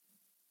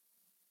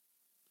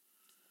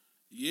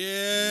Yeah.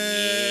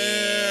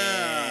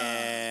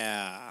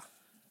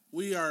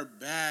 We are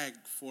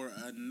back for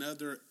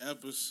another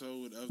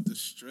episode of the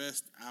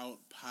Stressed Out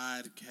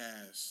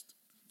Podcast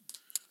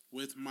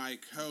with my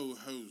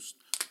co-host,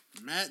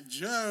 Matt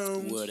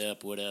Jones. What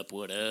up, what up,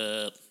 what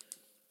up?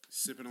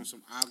 Sipping on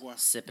some agua.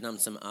 Sipping on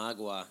some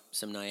agua,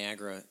 some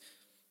Niagara.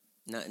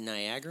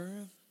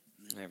 Niagara?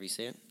 However you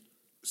say it.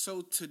 So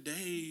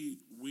today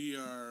we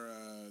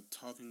are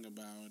talking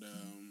about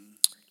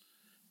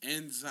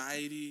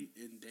anxiety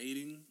in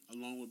dating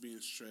along with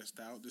being stressed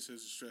out. This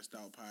is a Stressed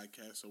Out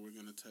Podcast, so we're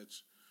going to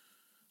touch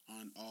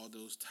on all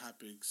those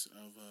topics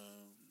of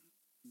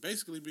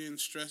basically being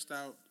stressed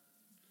out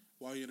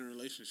while you're in a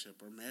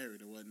relationship or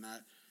married or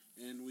whatnot.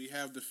 And we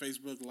have the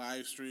Facebook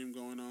live stream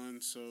going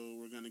on, so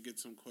we're going to get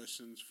some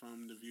questions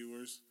from the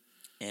viewers.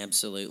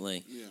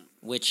 Absolutely. Yeah.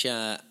 Which,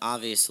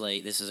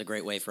 obviously, this is a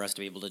great way for us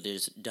to be able to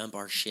just dump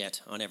our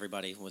shit on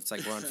everybody. It's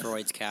like we're on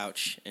Freud's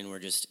couch and we're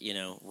just,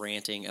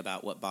 ranting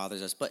about what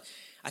bothers us. But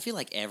I feel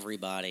like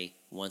everybody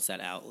wants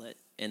that outlet.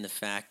 And the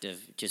fact of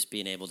just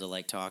being able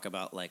to, talk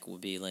about,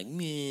 would be like,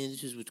 man,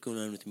 this is what's going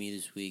on with me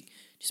this week.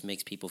 Just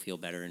makes people feel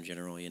better in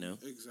general,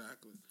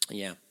 Exactly.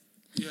 Yeah.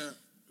 Yeah.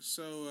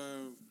 So,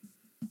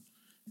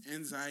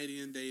 anxiety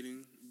in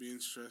dating, being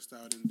stressed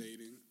out in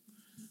dating.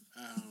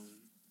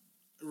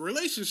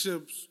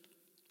 Relationships,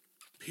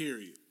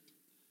 period.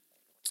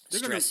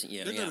 They're going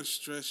to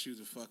stress you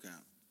the fuck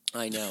out.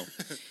 I know.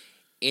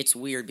 It's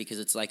weird because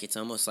it's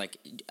almost like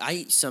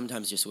I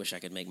sometimes just wish I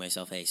could make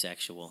myself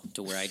asexual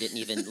to where I didn't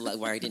even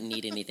where I didn't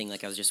need anything.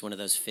 Like I was just one of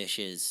those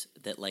fishes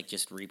that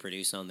just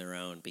reproduce on their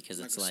own because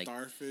it's like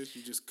starfish.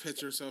 You just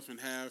cut yourself in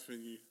half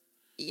and you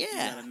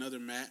got another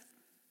mat.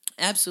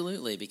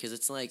 Absolutely, because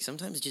it's like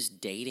sometimes just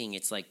dating,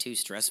 it's too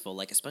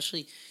stressful.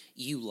 Especially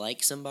you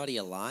like somebody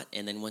a lot,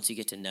 and then once you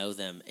get to know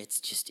them, it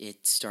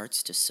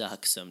starts to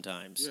suck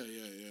sometimes.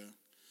 Yeah.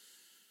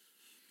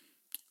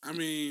 I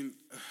mean,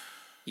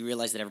 you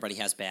realize that everybody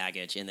has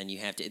baggage, and then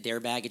their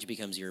baggage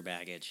becomes your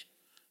baggage.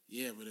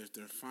 Yeah, but if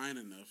they're fine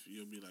enough,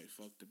 you'll be like,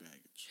 fuck the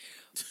baggage.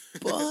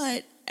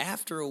 But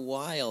after a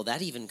while,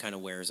 that even kind of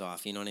wears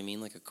off. You know what I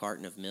mean? Like a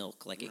carton of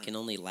milk. Right. It can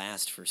only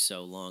last for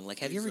so long.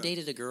 Have you ever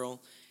dated a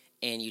girl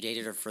and you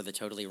dated her for the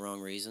totally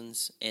wrong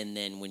reasons, and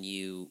then when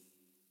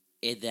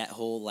that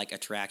whole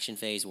attraction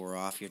phase wore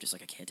off, you're just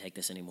like, I can't take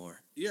this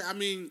anymore? Yeah, I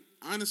mean,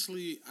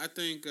 honestly, I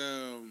think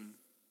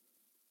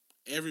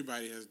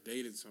everybody has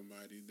dated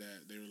somebody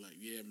that they were like,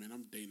 yeah, man,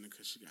 I'm dating her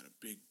because she got a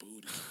big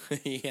booty.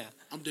 Yeah.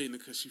 I'm dating her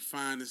because she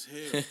fine as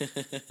hell.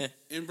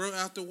 And, bro,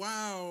 after a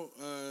while,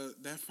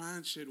 that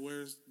fine shit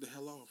wears the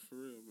hell off, for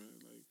real, man.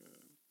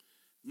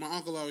 My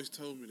uncle always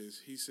told me this.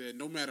 He said,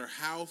 no matter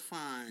how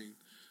fine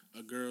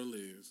a girl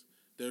is,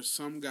 there's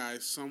some guy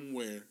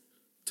somewhere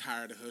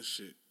tired of her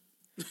shit.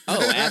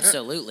 Oh,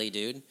 absolutely,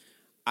 dude.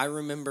 I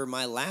remember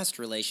my last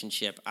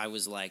relationship, I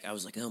was like,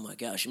 oh my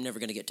gosh, I'm never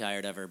going to get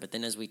tired of her. But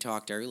then as we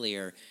talked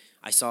earlier,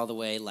 I saw the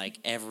way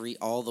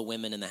all the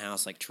women in the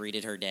house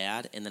treated her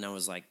dad, and then I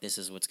was like, this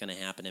is what's going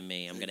to happen to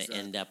me. I'm going to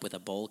end up with a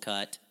bowl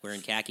cut, wearing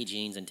khaki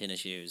jeans and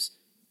tennis shoes.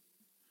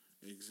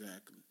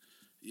 Exactly.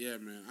 Yeah,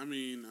 man. I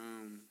mean,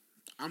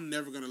 I'm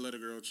never going to let a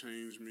girl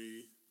change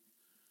me.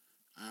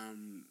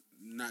 I'm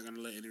not going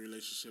to let any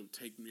relationship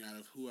take me out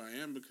of who I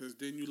am, because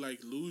then you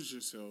lose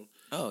yourself.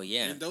 Oh,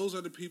 yeah. And those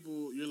are the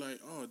people you're like,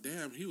 oh,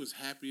 damn, he was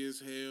happy as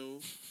hell.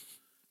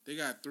 They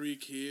got 3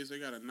 kids. They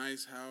got a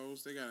nice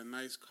house. They got a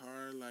nice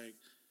car.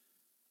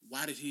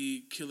 Why did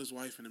he kill his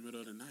wife in the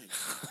middle of the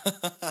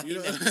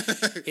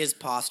night? His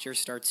posture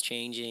starts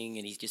changing,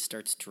 and he just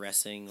starts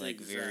dressing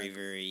exactly. very,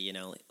 very,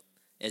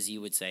 as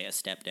you would say, a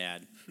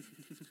stepdad.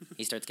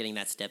 He starts getting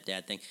that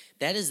stepdad thing.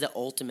 That is the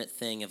ultimate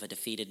thing of a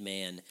defeated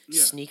man.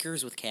 Yeah.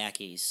 Sneakers with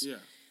khakis. Yeah.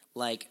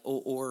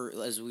 Or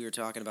as we were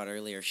talking about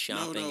earlier,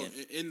 shopping. No.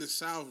 In the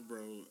South,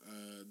 bro,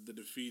 the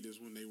defeat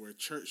is when they wear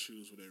church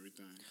shoes with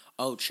everything.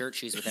 Oh, church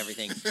shoes with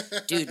everything.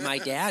 Dude, my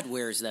dad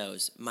wears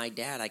those. My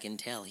dad, I can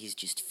tell, he's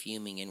just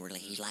fuming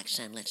inwardly. He's like,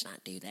 son, let's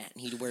not do that.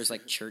 And he wears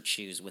church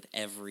shoes with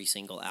every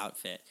single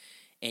outfit.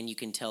 And you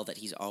can tell that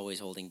he's always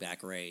holding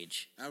back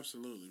rage.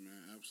 Absolutely,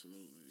 man.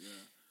 Absolutely,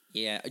 yeah.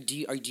 Yeah. Do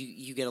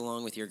you get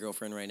along with your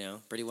girlfriend right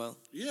now pretty well?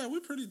 Yeah, we're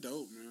pretty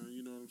dope, man.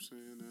 You know what I'm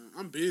saying?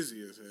 I'm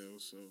busy as hell,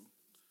 so.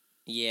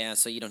 Yeah,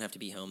 so you don't have to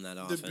be home that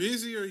often. The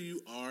busier you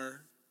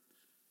are,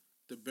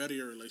 the better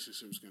your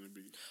relationship's going to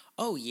be.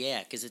 Oh,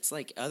 yeah, because it's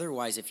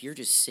otherwise, if you're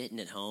just sitting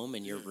at home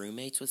and you're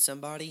roommates with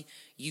somebody,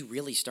 you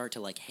really start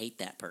to, hate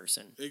that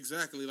person.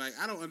 Exactly.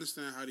 I don't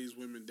understand how these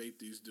women date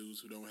these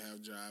dudes who don't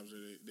have jobs or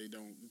they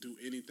don't do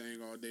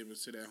anything all day but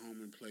sit at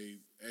home and play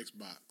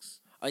Xbox.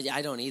 Oh, yeah,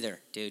 I don't either,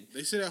 dude.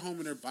 They sit at home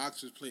in their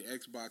boxers, play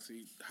Xbox, and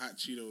eat hot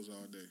Cheetos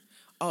all day.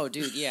 Oh,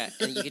 dude, yeah.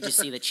 And you can just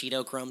see the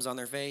Cheeto crumbs on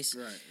their face.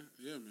 Right.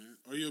 Yeah, man.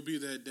 Or you'll be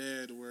that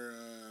dad where,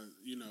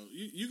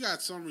 you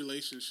got some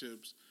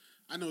relationships.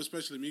 I know,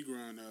 especially me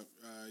growing up,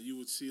 you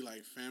would see,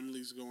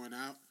 families going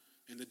out,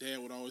 and the dad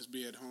would always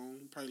be at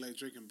home, probably,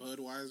 drinking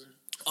Budweiser.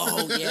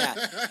 Oh, yeah.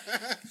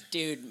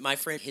 Dude, my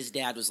friend, his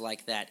dad was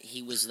like that.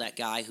 He was that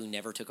guy who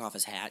never took off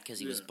his hat because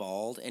he was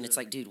bald. And it's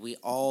like, dude, we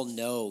all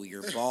know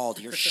you're bald.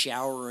 You're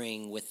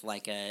showering with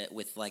like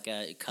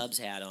a Cubs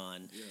hat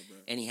on. Yeah, bro.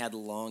 And he had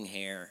long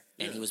hair.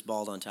 And Yeah. he was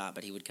bald on top,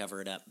 but he would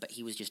cover it up. But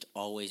he was just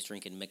always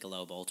drinking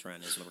Michelob Ultra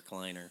in his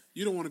recliner.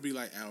 You don't want to be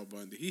like Al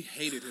Bundy. He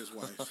hated his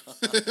wife.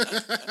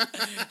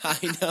 I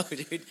know,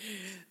 dude.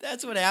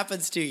 That's what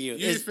happens to you.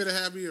 You ain't finna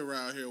have me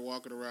around here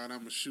walking around.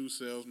 I'm a shoe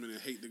salesman and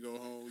hate to go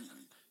home.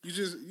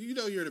 You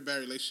know you're in a bad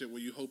relationship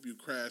when you hope you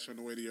crash on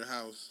the way to your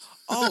house.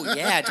 Oh,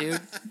 yeah,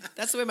 dude.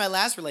 That's the way my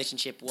last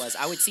relationship was.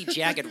 I would see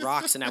jagged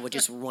rocks, and I would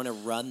just want to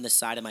run the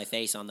side of my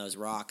face on those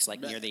rocks,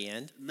 like, near the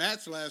end.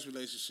 Matt's last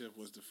relationship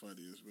was the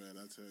funniest, man.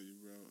 I tell you,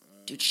 bro.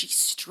 Dude, she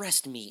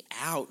stressed me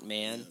out,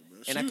 man. Yeah, bro.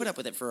 And I put up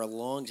with it for a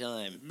long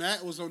time.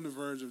 Matt was on the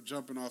verge of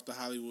jumping off the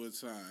Hollywood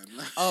sign.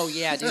 Oh,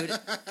 yeah, dude.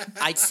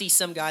 I'd see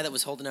some guy that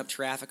was holding up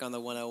traffic on the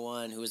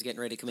 101 who was getting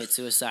ready to commit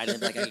suicide,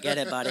 and I'd be like, I get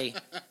it, buddy.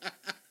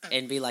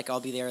 And be like,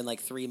 I'll be there in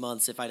like 3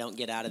 months if I don't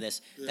get out of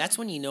this. Yeah. That's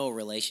when you know a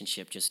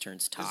relationship just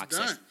turns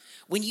toxic. It's done.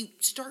 When you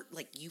start,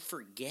 like, you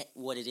forget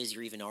what it is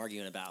you're even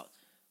arguing about.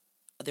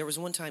 There was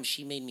one time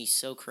she made me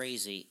so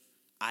crazy,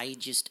 I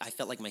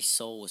felt like my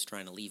soul was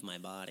trying to leave my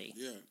body.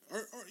 Yeah.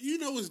 Or you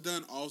know what's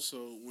done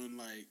also when,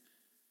 like,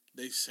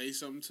 they say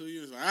something to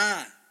you. It's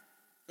like,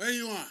 what do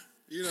you want?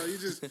 You know, you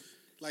just,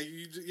 like,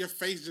 your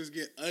face just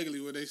get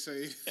ugly when they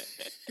say.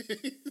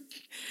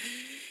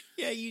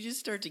 Yeah, you just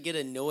start to get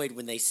annoyed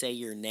when they say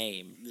your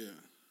name. Yeah.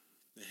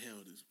 The hell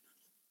this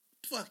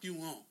fuck you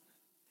want?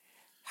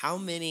 How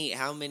many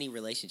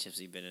relationships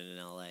have you been in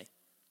LA?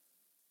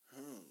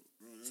 Oh,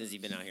 bro, since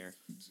you've been out here?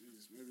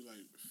 Jeez, maybe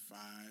like 5.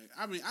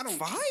 I mean, I don't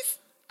 5?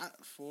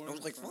 4. I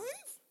was like 5?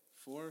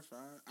 4 or 5.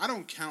 I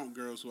don't count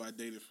girls who I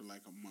dated for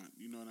like a month.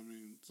 You know what I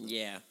mean? So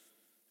yeah.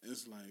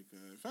 It's like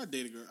if I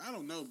date a girl, I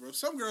don't know, bro.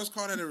 Some girls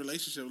call that a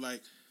relationship.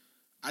 Like,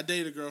 I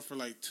dated a girl for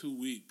like 2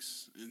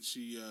 weeks, and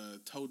she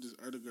told this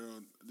other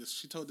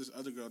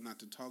girl not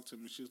to talk to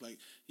me. She was like,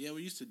 "Yeah,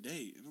 we used to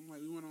date," and I'm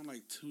like, "We went on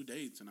like 2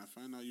 dates, and I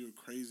found out you were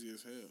crazy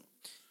as hell."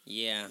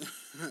 Yeah.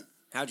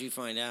 How'd you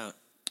find out?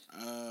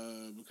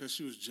 Because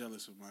she was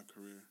jealous of my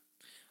career.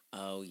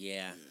 Oh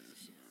yeah.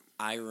 So.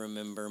 I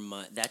remember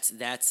that's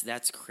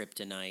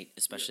kryptonite,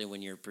 especially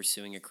when you're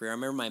pursuing a career. I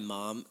remember my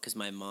mom, because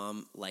my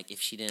mom, like, if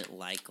she didn't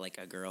like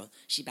a girl,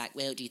 she'd be like,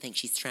 well, do you think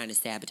she's trying to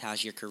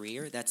sabotage your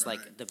career? That's right.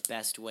 Like the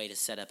best way to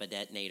set up a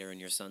detonator in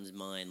your son's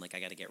mind. Like, I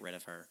got to get rid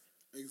of her.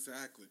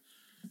 Exactly.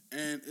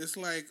 And it's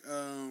like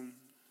I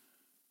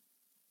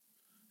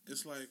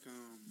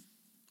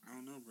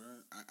don't know, bro.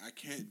 I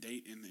can't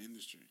date in the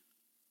industry.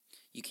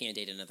 You can't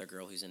date another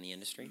girl who's in the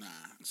industry? Nah.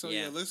 So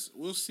yeah,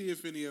 we'll see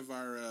if any of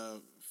our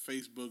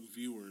Facebook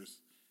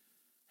viewers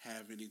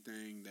have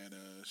anything that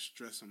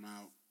stress them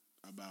out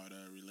about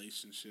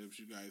relationships.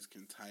 You guys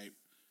can type,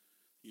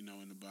 in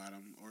the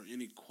bottom, or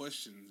any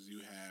questions you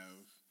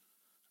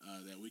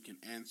have that we can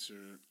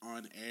answer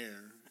on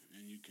air,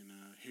 and you can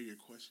hear your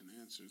question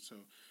answered. So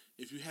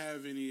if you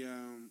have any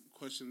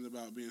questions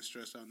about being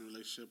stressed out in a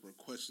relationship, or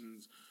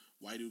questions,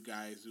 why do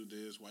guys do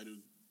this? Why do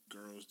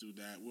girls do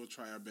that? We'll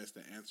try our best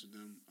to answer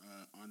them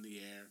on the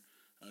air.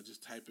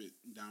 Just type it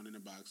down in the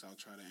box. I'll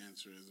try to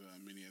answer as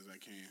many as I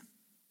can.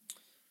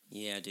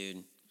 Yeah,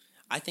 dude.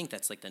 I think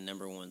that's like the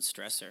number one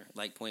stressor,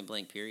 like point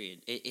blank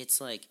period. It's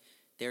like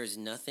there's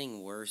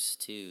nothing worse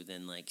too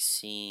than like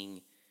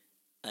seeing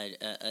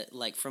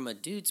like from a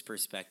dude's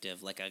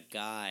perspective, like a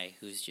guy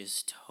who's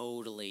just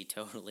totally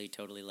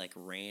like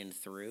ran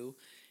through.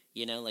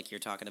 Like you're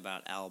talking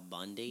about Al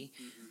Bundy.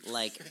 Mm-hmm.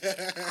 Like,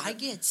 I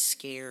get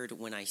scared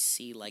when I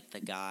see, like, the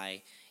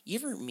guy. You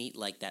ever meet,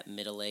 like, that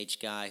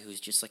middle-aged guy who's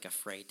just, like,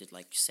 afraid to,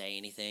 like, say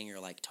anything or,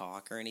 like,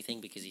 talk or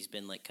anything because he's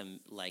been, like,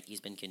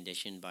 he's been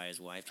conditioned by his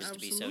wife just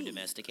Absolutely. to be so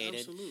domesticated?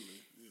 Absolutely,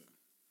 yeah.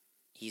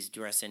 He's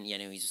dressing,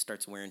 he just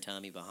starts wearing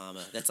Tommy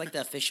Bahama. That's, like, the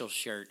official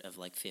shirt of,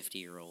 like,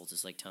 50-year-olds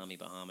is, like, Tommy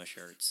Bahama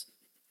shirts.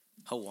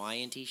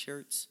 Hawaiian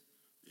T-shirts.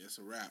 Yeah, it's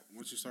a wrap.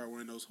 Once you start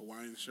wearing those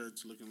Hawaiian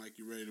shirts looking like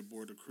you're ready to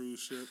board a cruise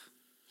ship,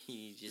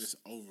 it's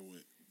over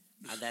with.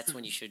 That's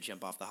when you should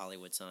jump off the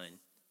Hollywood sign.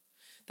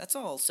 That's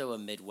also a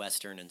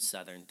Midwestern and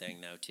Southern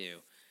thing, though, too.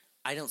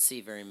 I don't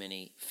see very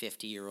many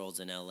 50-year-olds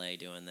in L.A.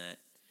 doing that.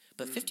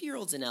 But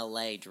 50-year-olds in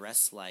L.A.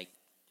 dress like,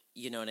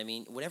 you know what I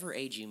mean? Whatever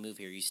age you move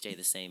here, you stay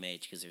the same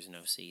age because there's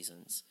no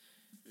seasons.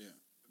 Yeah,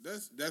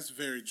 that's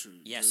very true.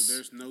 Yes.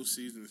 There's no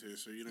seasons here,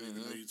 so you don't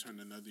even know you turned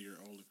another year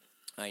older.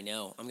 I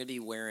know. I'm going to be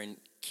wearing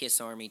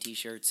Kiss Army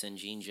T-shirts and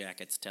jean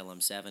jackets till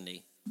I'm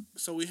 70.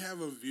 So we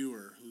have a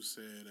viewer who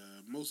said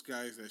most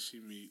guys that she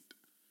meet,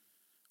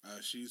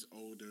 she's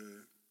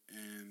older,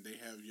 and they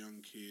have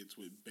young kids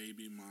with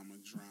baby mama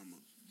drama.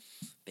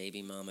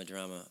 Baby mama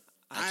drama.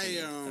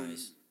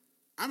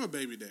 I'm a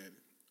baby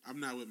daddy. I'm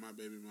not with my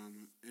baby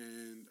mama.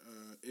 And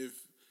if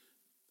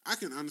I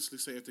can honestly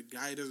say, if the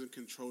guy doesn't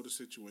control the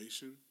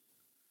situation,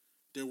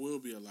 there will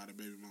be a lot of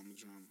baby mama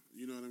drama.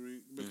 You know what I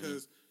mean?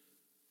 Because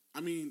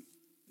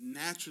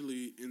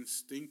naturally,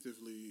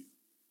 instinctively,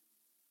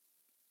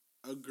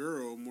 a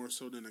girl more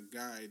so than a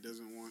guy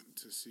doesn't want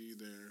to see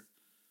their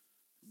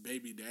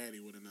baby daddy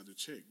with another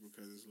chick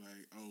because it's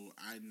like, oh,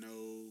 I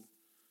know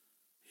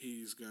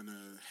he's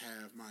gonna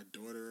have my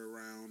daughter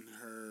around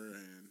her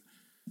and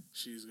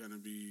she's gonna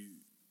be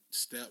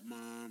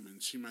stepmom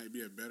and she might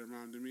be a better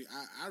mom than me.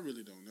 I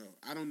really don't know.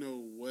 I don't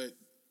know,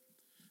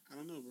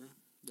 bro.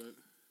 But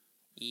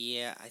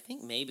Yeah, I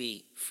think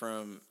maybe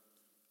from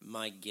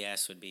my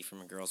guess would be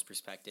from a girl's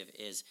perspective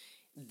is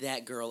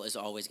that girl is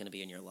always going to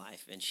be in your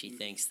life, and she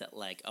thinks that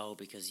like, oh,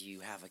 because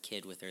you have a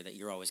kid with her, that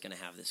you're always going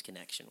to have this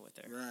connection with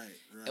her.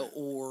 right.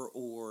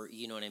 Or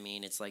you know what I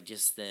mean? It's like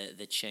just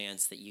the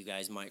chance that you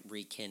guys might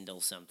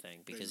rekindle something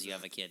because you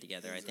have a kid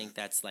together. I think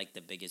that's like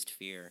the biggest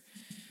fear.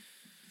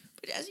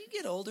 But as you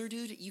get older,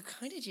 dude, you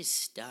kind of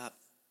just stop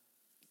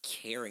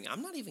caring.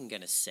 I'm not even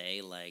going to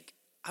say like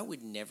I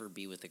would never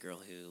be with a girl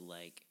who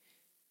like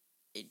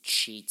it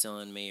cheats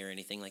on me or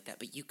anything like that,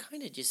 but you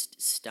kind of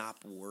just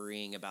stop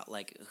worrying about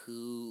like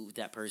who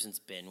that person's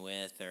been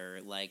with or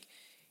like,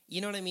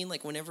 you know what I mean?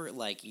 Like whenever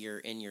like you're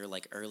in your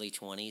like early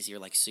 20s, you're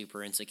like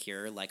super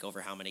insecure like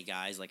over how many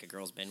guys like a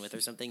girl's been with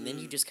or something, then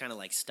you just kind of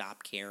like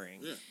stop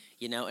caring. Yeah.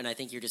 You know, and I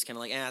think you're just kind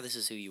of like, this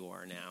is who you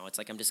are now. It's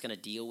like I'm just going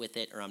to deal with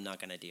it or I'm not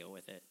going to deal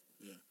with it.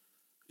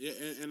 Yeah,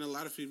 and a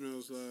lot of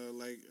females,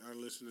 like our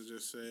listener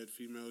just said,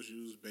 females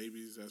use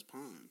babies as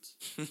pawns.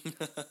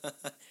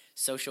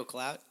 Social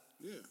clout?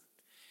 Yeah.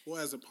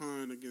 Well, as a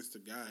pawn against a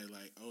guy,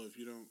 like, oh, if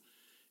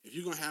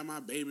you're gonna have my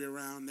baby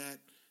around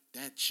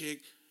that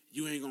chick,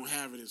 you ain't gonna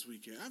have her this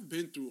weekend. I've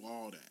been through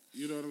all that.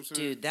 You know what I'm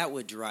saying? Dude, that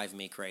would drive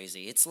me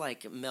crazy. It's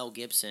like Mel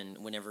Gibson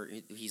whenever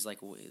he's like,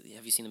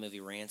 have you seen the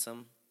movie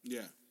Ransom?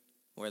 Yeah.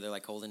 Where they're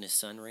like holding his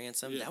son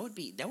ransom? Yeah.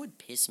 That would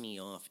piss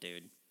me off,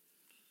 dude.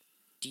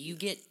 Do you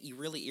get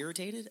really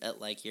irritated at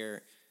like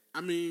your...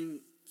 I mean,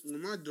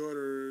 when my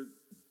daughter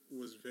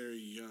was very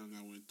young,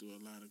 I went through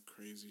a lot of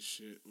crazy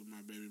shit with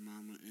my baby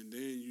mama, and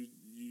then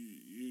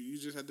you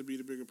just have to be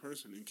the bigger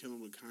person and kill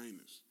them with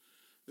kindness.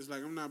 It's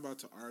like, I'm not about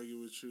to argue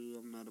with you.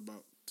 I'm not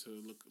about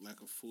to look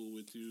like a fool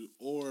with you.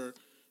 Or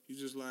you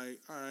just like,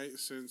 all right,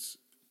 since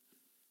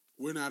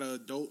we're not an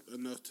adult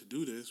enough to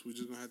do this, we're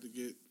just going to have to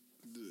get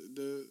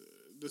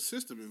the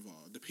system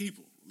involved, the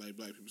people, like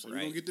black people say. Right.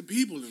 We're going to get the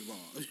people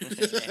involved.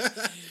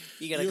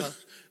 You got to go.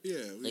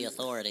 Yeah. The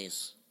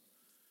authorities.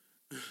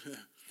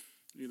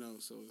 You know,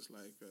 so it's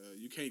like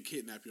you can't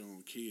kidnap your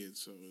own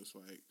kids. So it's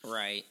like,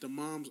 right. The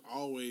mom's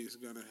always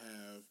going to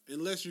have,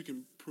 unless you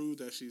can prove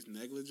that she's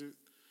negligent,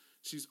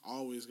 she's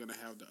always going to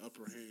have the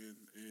upper hand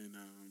in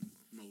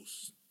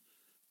most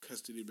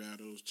custody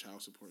battles,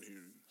 child support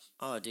hearings.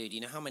 Oh, dude,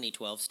 you know how many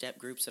 12-step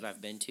groups that I've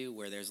been to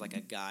where there's like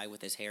a guy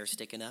with his hair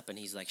sticking up and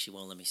he's like, she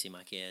won't let me see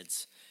my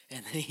kids.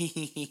 And then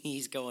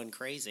he's going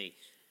crazy.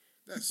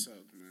 That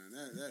sucks,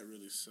 man. That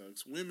really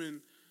sucks.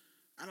 Women,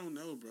 I don't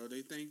know, bro.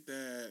 They think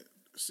that,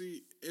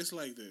 see, it's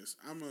like this.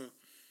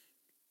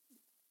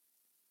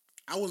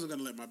 I wasn't going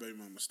to let my baby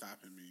mama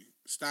stop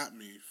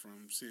me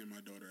from seeing my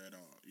daughter at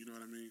all. You know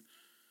what I mean?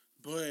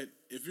 But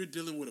if you're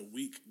dealing with a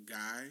weak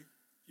guy,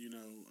 you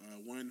know,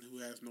 one who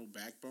has no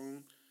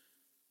backbone,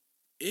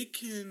 it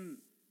can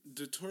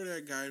deter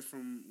that guy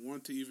from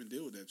wanting to even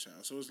deal with that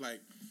child. So it's like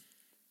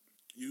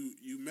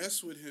you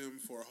mess with him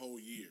for a whole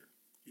year,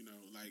 you know,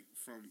 like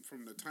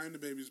from the time the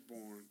baby's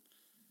born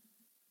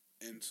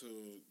until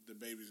the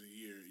baby's a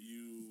year,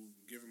 you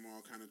give him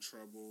all kind of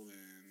trouble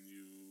and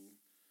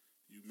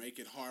you make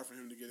it hard for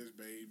him to get his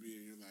baby,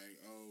 and you're like,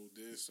 oh,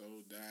 this,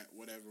 oh, that,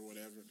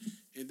 whatever.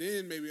 And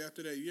then maybe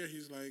after that year,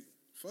 he's like,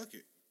 fuck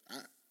it.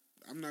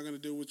 I'm not going to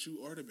deal with you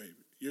or the baby.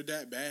 You're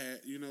that bad,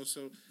 you know,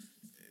 so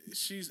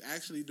she's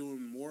actually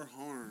doing more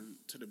harm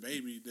to the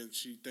baby than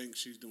she thinks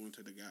she's doing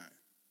to the guy.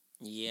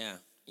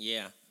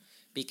 Yeah.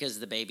 Because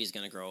the baby's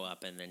going to grow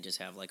up and then just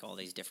have, like, all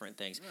these different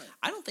things. Right.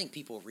 I don't think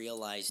people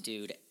realize,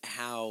 dude,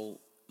 how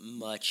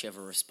much of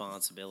a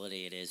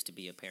responsibility it is to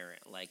be a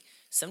parent. Like,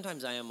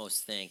 sometimes I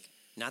almost think,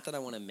 not that I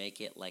want to make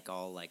it, like,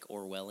 all, like,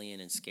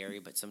 Orwellian and scary,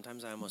 but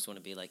sometimes I almost want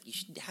to be like, you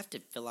should have to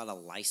fill out a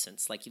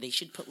license. Like, they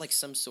should put, like,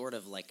 some sort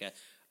of, like,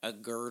 a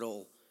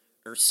girdle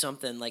or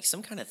something, like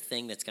some kind of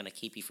thing that's going to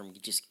keep you from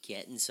just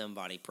getting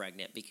somebody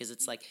pregnant. Because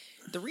it's like,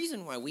 the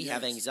reason why we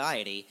have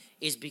anxiety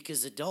is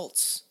because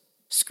adults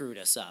screwed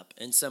us up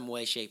in some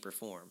way, shape, or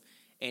form.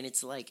 And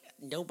it's like,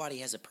 nobody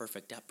has a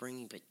perfect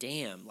upbringing, but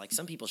damn, like,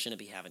 some people shouldn't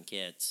be having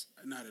kids.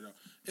 Not at all.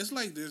 It's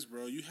like this,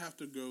 bro. You have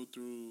to go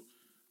through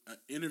an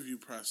interview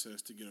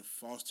process to get a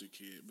foster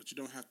kid, but you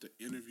don't have to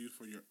interview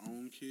for your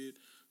own kid.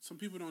 Some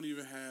people don't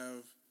even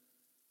have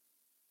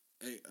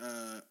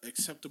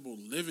acceptable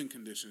living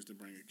conditions to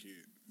bring a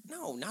kid.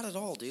 No, not at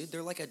all, dude.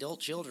 They're like adult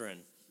children.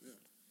 Yeah.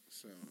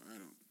 So,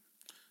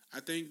 I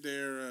think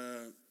they're,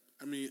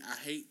 I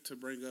hate to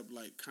bring up,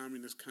 like,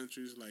 communist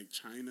countries like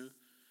China,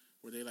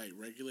 where they, like,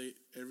 regulate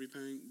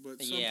everything,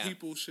 but some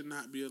people should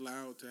not be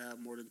allowed to have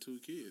more than 2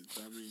 kids.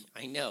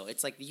 I know.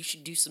 It's like, you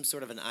should do some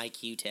sort of an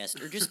IQ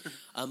test or just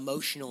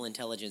emotional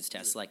intelligence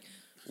test. Like,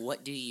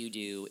 what do you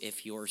do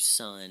if your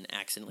son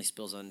accidentally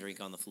spills a drink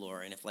on the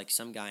floor, and if, like,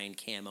 some guy in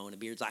camo and a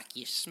beard's like,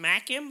 you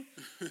smack him?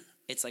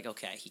 It's like,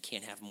 okay, he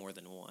can't have more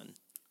than one.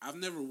 I've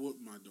never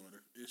whooped my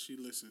daughter, and she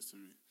listens to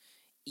me.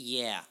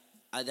 Yeah.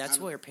 That's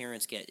where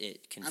parents get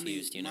it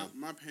confused.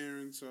 My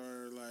parents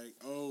are like,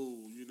 oh,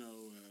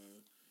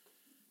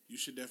 you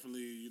should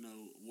definitely,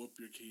 whoop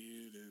your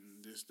kid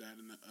and this, that,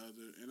 and the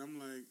other. And I'm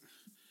like,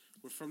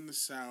 we're from the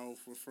South.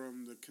 We're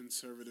from the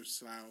conservative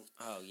South.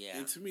 Oh, yeah.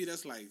 And to me,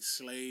 that's like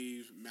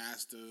slave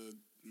master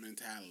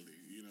mentality.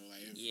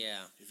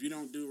 If you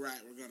don't do right,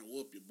 we're going to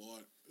whoop you, boy.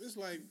 It's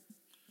like,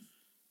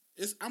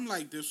 I'm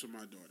like this with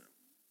my daughter.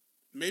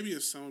 Maybe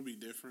if some would be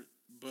different,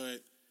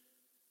 but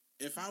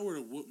if I were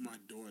to whoop my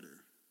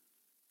daughter,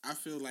 I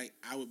feel like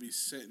I would be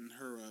setting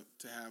her up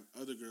to have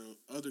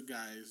other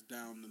guys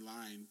down the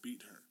line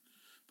beat her,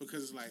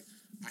 because it's like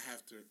I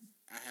have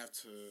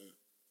to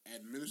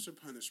administer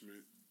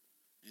punishment,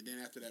 and then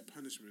after that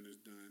punishment is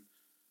done,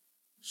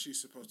 she's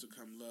supposed to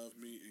come love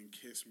me and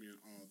kiss me and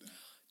all that.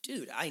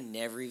 Dude, I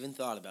never even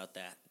thought about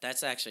that.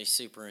 That's actually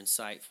super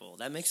insightful.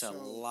 That makes a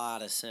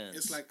lot of sense.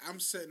 It's like I'm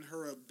setting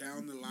her up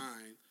down the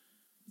line,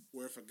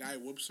 where if a guy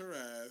whoops her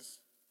ass,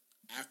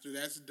 after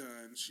that's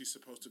done, she's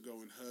supposed to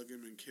go and hug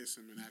him and kiss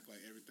him and act like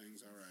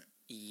everything's all right.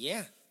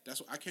 Yeah. That's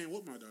what I can't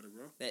whoop my daughter,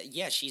 bro.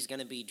 Yeah, she's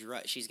gonna be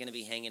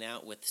hanging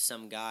out with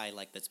some guy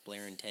like that's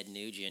blaring Ted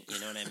Nugent. You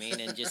know what I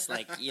mean? And just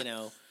like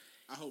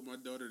I hope my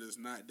daughter does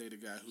not date a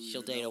guy who.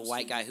 She'll date a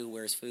white guy who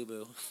wears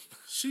FUBU.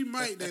 She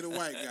might date a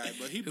white guy,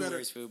 but he better.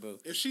 Wears FUBU.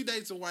 If she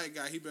dates a white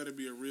guy, he better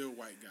be a real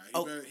white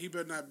guy. He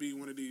better not be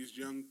one of these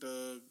Young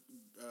Thug,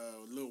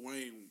 Lil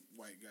Wayne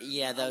white guys.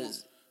 Yeah,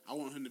 those. I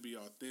want him to be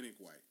authentic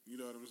white. You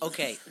know what I'm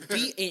saying?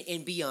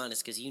 Okay, be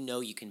honest, because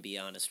you can be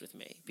honest with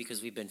me,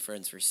 because we've been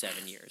friends for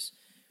 7 years.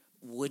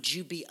 Would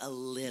you be a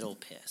little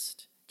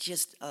pissed,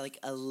 just like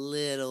a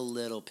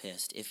little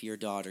pissed, if your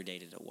daughter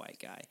dated a white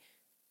guy?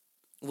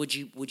 Would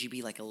you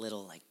be like a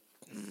little like?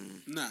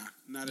 Nah,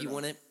 not at all. You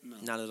want it? No,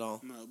 not at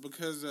all. No,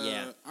 because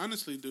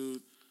honestly,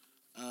 dude,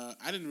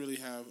 I didn't really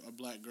have a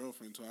black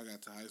girlfriend until I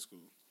got to high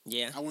school.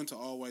 Yeah, I went to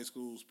all white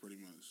schools pretty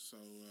much, so.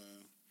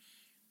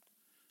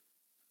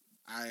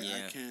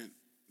 I can't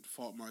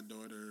fault my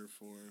daughter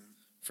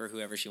for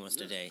whoever she wants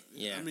to date.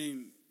 Yeah, I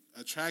mean,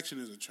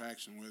 attraction is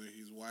attraction, whether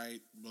he's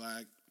white,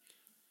 black,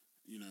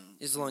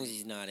 As long as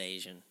he's not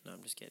Asian. No,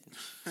 I'm just kidding.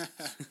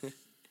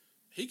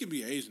 He can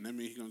be Asian. That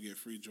means he's gonna get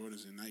free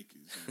Jordans and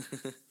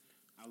Nikes.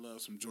 I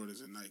love some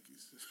Jordans and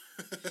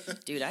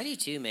Nikes. Dude, I do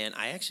too, man.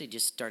 I actually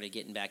just started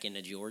getting back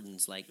into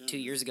Jordans 2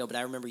 years ago, but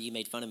I remember you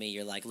made fun of me.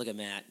 You're like, look at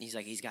Matt. He's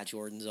like, he's got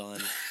Jordans on.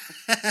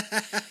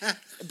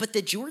 But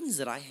the Jordans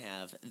that I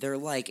have, they're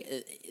like,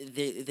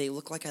 they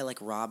look like I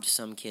robbed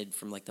some kid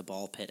from the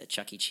ball pit at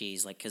Chuck E.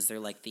 Cheese, because they're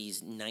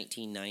these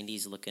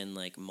 1990s looking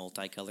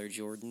multicolored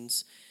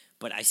Jordans.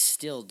 But I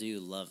still do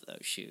love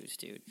those shoes,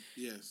 dude.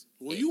 Yes.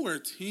 Well, you wear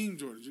Team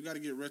Jordans. You got to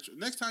get retro.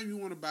 Next time you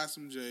want to buy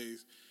some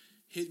J's,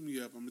 hit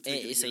me up. I'm gonna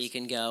take it. So you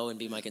can go and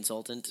be my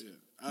consultant.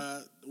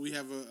 Yeah. We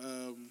have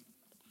a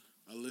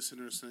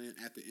listener saying,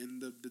 at the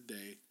end of the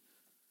day,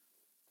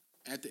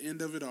 at the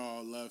end of it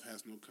all, love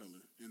has no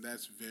color, and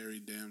that's very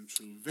damn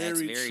true.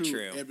 Very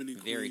true. Ebony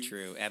Queen. Very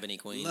true. Ebony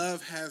Queen.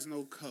 Love has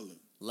no color.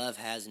 Love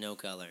has no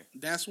color.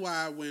 That's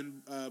why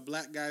when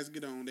black guys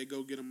get on, they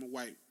go get them a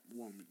white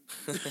woman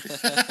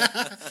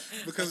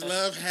because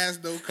love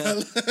has no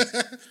color.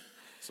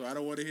 So I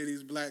don't want to hear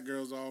these black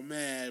girls all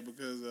mad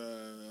because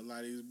a lot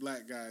of these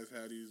black guys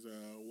have these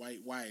white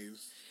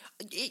wives.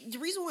 The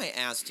reason why I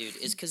asked, dude,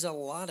 is because a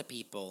lot of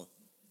people,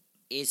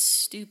 as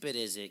stupid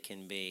as it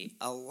can be,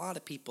 a lot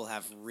of people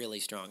have really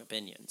strong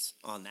opinions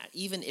on that,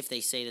 even if they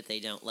say that they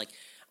don't.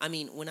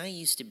 When I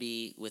used to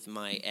be with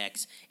my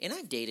ex, and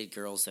I've dated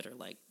girls that are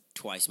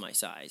twice my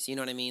size. You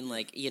know what I mean?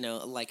 I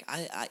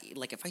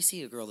if I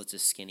see a girl that's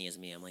as skinny as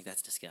me, I'm like,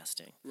 that's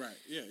disgusting. Right.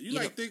 Yeah. You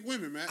like thick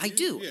women, Matt. I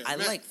do. Yeah, I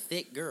like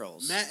thick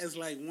girls. Matt is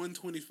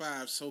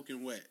 125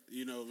 soaking wet,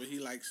 but he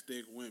likes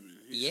thick women.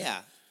 Yeah.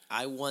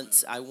 I want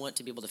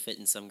to be able to fit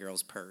in some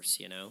girl's purse,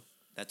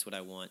 That's what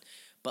I want.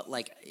 But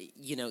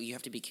you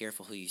have to be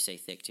careful who you say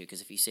thick to,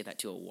 because if you say that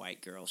to a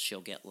white girl,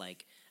 she'll get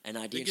an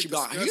idea. She'll be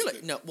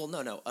like, no.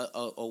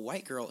 A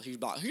white girl, she's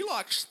like, he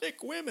likes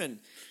thick women.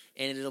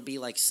 And it'll be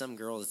some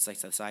girl that's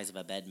the size of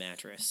a bed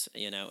mattress,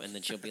 and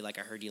then she'll be like,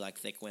 I heard you like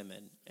thick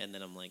women. And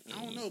then I'm like,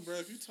 I don't know, bro.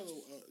 If you tell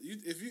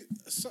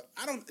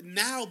I don't,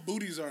 now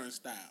booties are in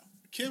style.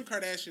 Kim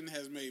Kardashian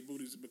has made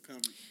booties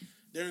become,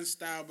 they're in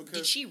style because.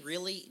 Did she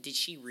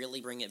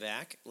really bring it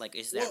back?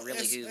 Is that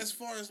really who? As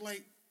far as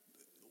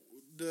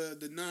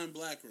the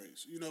non-black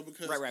race,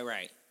 because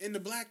right. In the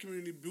black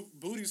community,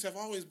 booties have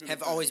always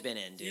been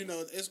in, dude.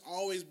 It's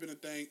always been a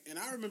thing. And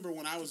I remember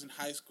when I was in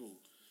high school,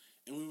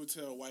 and we would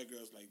tell white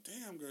girls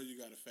 "Damn, girl, you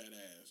got a fat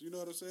ass." You know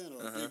what I'm saying?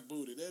 Or a big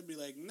booty. They'd be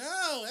like,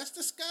 "No, that's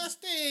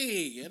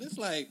disgusting." And it's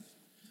what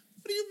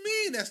do you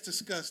mean that's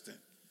disgusting?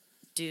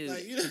 Dude,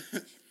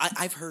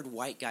 I've heard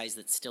white guys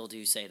that still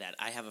do say that.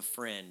 I have a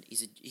friend.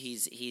 He's a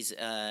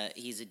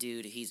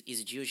dude. He's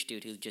a Jewish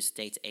dude who just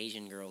dates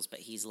Asian girls.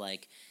 But he's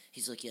like,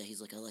 I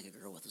like a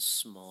girl with a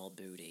small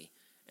booty.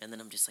 And then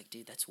I'm just like,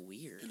 dude, that's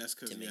weird. And that's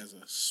because he has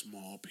a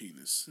small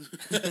penis.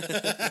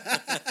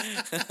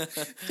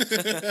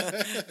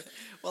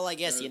 Well, I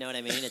guess you know what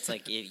I mean. It's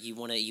like if you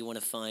want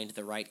to find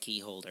the right key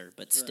holder,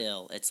 but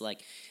still, it's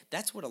like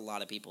that's what a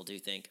lot of people do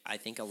think. I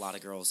think a lot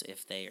of girls,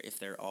 if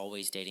they're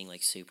always dating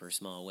like super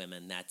small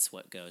women, that's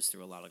what goes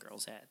through a lot of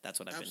girls' head. That's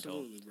what I've been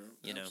told. Absolutely, bro.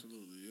 You know?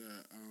 Absolutely,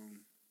 yeah.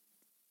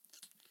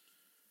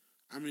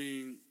 I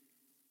mean,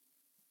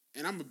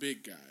 and I'm a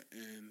big guy,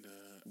 and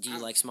do you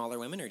like smaller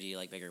women or do you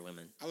like bigger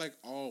women? I like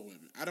all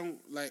women. I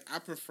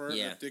prefer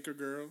a thicker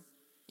girl.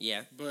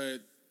 Yeah. But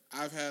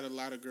I've had a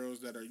lot of girls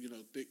that are,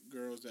 thick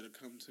girls that have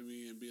come to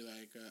me and be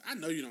like, I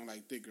know you don't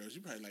like thick girls.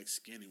 You probably like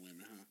skinny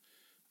women, huh?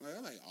 Like, I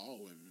like all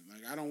women.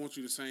 Like, I don't want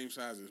you the same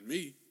size as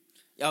me.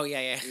 Oh, yeah.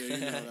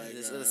 Yeah,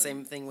 it's the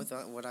same thing with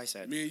what I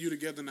said. Me and you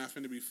together not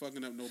finna be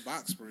fucking up no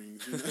box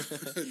springs, no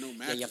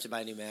mattress. Yeah, you have to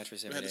buy a new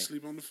mattress every day. We had to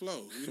sleep on the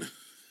floor,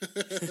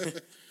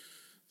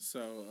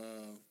 So,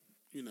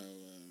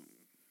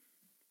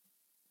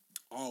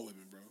 all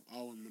women, bro.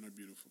 All women are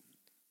beautiful.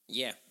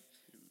 Yeah.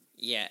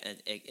 Yeah,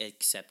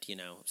 except,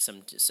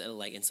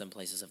 like in some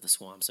places of the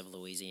swamps of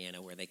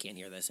Louisiana where they can't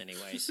hear this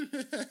anyways.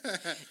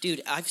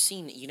 Dude, I've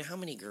seen, you know how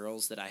many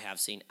girls that I have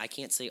seen? I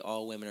can't say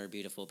all women are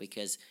beautiful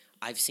because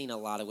I've seen a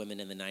lot of women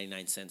in the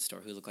 99-cent store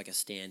who look like a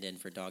stand-in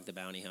for Dog the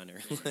Bounty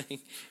Hunter.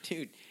 Like,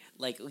 dude,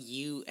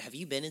 have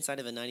you been inside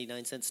of a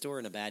 99-cent store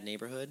in a bad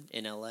neighborhood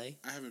in L.A.?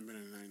 I haven't been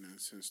in a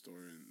 99-cent store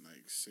in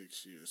like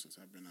 6 years since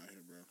I've been out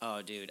here, bro.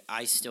 Oh, dude,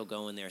 I still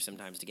go in there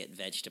sometimes to get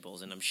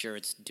vegetables, and I'm sure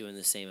it's doing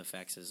the same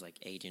effects as like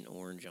Agent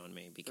Orange on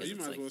me because you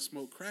might as well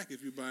smoke crack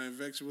if you're buying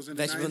vegetables in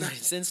the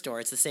 99-cent store.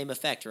 It's the same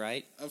effect,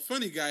 right? A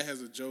funny guy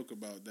has a joke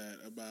about that,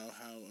 about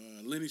how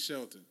Lenny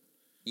Shelton.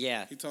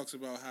 Yeah. He talks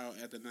about how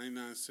at the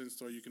 99-cent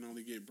store you can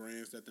only get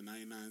brands that the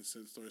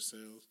 99-cent store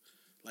sells.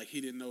 Like,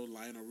 he didn't know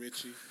Lionel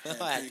Richie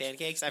had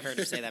pancakes? I've heard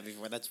him say that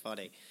before. That's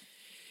funny.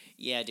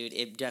 Yeah, dude,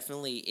 it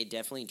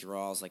definitely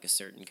draws, like, a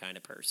certain kind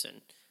of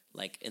person,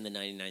 like, in the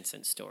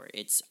 99-cent store.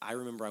 I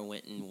remember I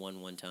went in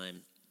one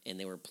time, and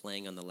they were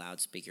playing on the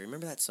loudspeaker.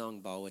 Remember that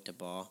song, Ball with the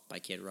Ball, by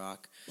Kid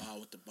Rock? Ball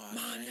with the Ball.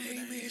 My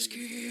name is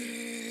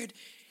Kid.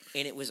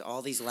 And it was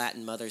all these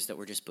Latin mothers that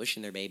were just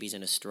pushing their babies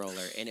in a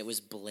stroller, and it was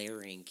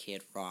blaring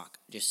Kid Rock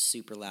just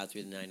super loud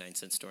through the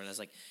 99-cent store. And I was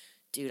like,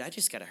 dude, I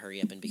just got to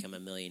hurry up and become a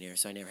millionaire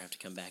so I never have to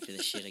come back to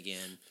this shit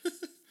again.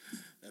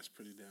 That's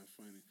pretty damn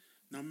funny.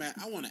 Now, Matt,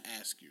 I want to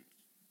ask you,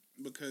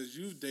 because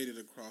you've dated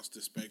across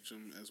the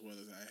spectrum as well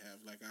as I have.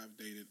 Like, I've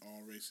dated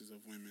all races of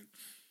women.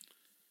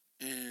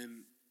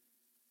 And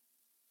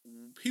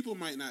people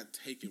might not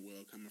take it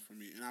well coming from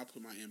me, and I'll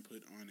put my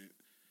input on it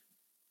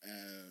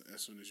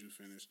as soon as you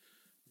finish.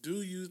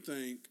 Do you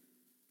think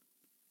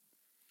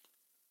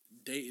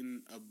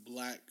dating a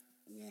black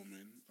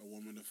woman, a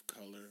woman of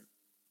color,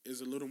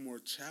 is a little more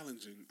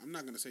challenging? I'm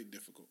not going to say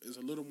difficult. Is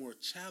a little more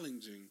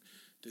challenging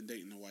than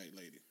dating a white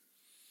lady?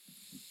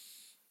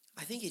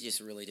 I think it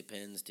just really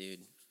depends, dude.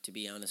 To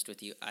be honest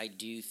with you, I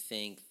do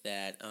think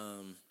that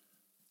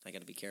I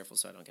got to be careful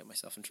so I don't get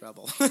myself in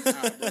trouble. Bro,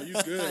 you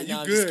good?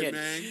 You good,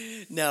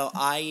 man? No,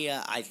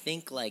 I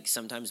think like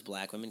sometimes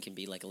black women can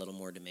be like a little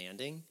more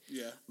demanding.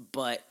 Yeah.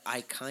 But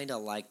I kind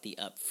of like the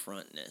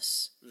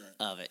upfrontness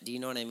of it. Do you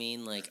know what I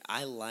mean? Like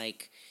I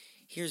like.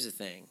 Here's the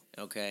thing,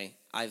 okay?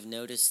 I've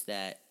noticed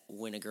that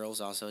when a girl's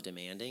also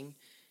demanding,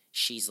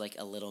 she's like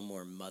a little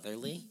more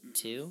motherly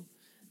too.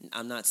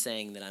 I'm not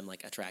saying that I'm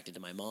like attracted to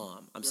my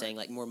mom. I'm saying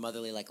like more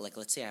motherly. Like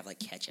let's say I have like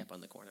ketchup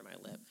on the corner of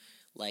my lip.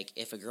 Like,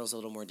 if a girl's a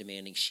little more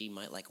demanding, she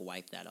might, like,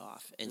 wipe that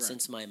off. And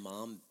since my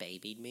mom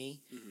babied me,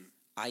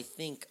 I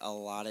think a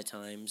lot of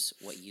times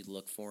what you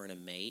look for in a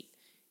mate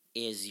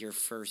is your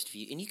first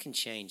view. And you can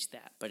change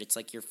that, but it's,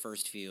 like, your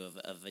first view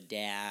of a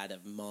dad,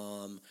 of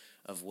mom,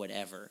 of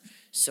whatever.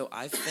 So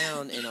I've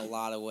found in a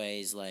lot of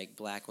ways, like,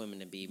 black women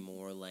to be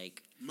more,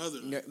 like...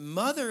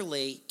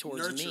 motherly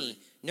towards me.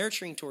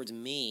 Nurturing towards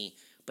me.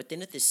 But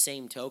then at the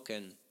same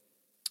token,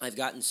 I've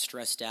gotten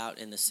stressed out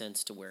in the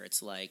sense to where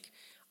it's, like...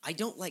 I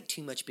don't like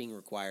too much being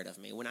required of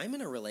me. When I'm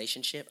in a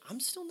relationship, I'm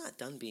still not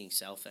done being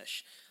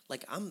selfish.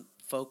 Like, I'm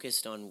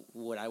focused on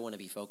what I want to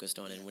be focused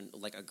on. And when,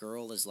 like, a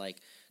girl is, like,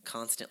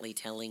 constantly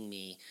telling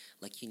me,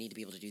 like, you need to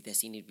be able to do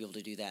this, you need to be able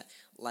to do that.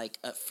 Like,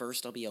 at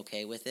first I'll be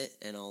okay with it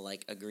and I'll,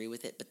 like, agree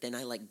with it. But then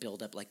I, like,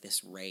 build up, like,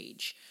 this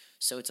rage.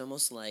 So it's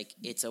almost like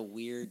it's a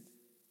weird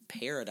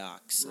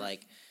paradox.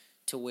 Like...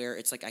 to where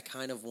it's like I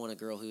kind of want a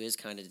girl who is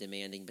kind of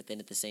demanding, but then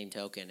at the same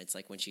token, it's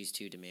like when she's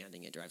too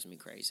demanding, it drives me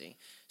crazy.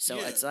 So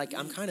it's like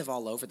I'm kind of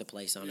all over the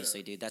place,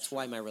 honestly, dude. That's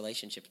why my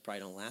relationships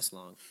probably don't last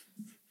long.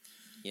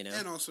 You know?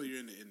 And also, you're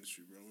in the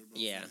industry, bro.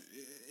 Yeah.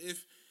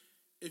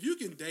 If you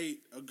can date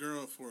a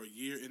girl for a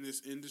year in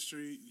this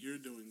industry, you're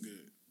doing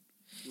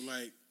good.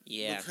 Like,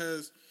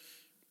 because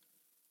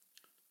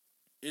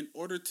in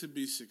order to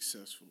be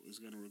successful, it's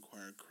going to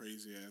require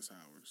crazy ass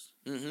hours.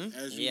 Mm-hmm.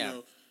 As you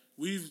know.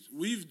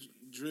 We've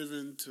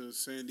driven to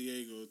San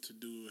Diego to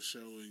do a show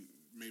and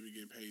maybe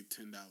get paid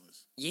 $10.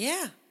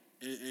 Yeah.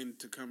 And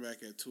to come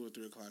back at 2 or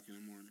 3 o'clock in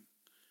the morning.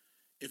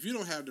 If you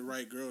don't have the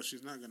right girl,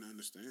 she's not going to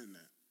understand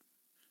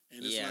that.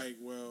 And it's like,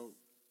 well,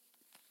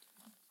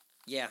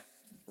 Yeah,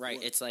 right.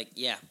 What? It's like,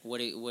 yeah,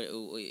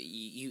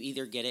 you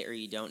either get it or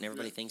you don't, and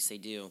everybody Yeah. thinks they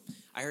do.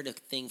 I heard a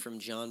thing from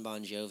John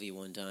Bon Jovi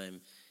one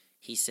time.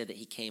 He said that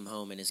he came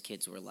home and his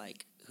kids were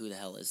like, "Who the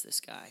hell is this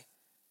guy?"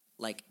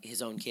 Like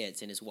his own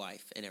kids and his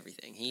wife and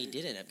everything. He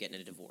did end up getting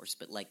a divorce,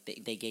 but like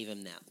they gave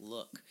him that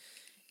look.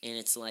 And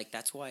it's like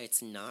that's why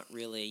it's not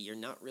really you're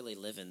not really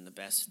living the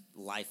best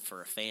life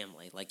for a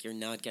family. Like you're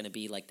not going to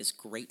be like this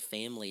great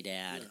family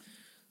dad Yeah.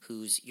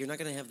 who's you're not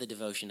going to have the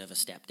devotion of a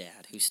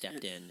stepdad who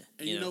stepped in,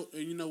 And you know.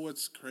 and you know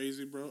what's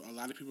crazy, bro? A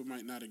lot of people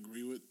might not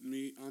agree with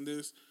me on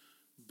this,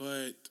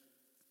 but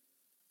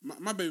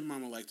my baby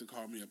mama like to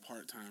call me a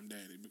part-time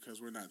daddy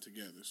because we're not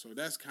together. So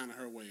that's kind of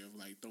her way of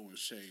like throwing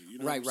shade. You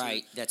know what Right, I'm saying?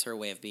 right. That's her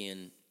way of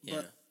being, yeah.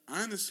 But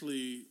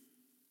honestly,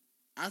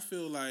 I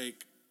feel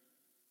like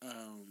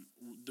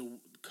the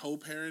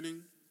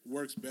co-parenting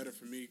works better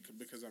for me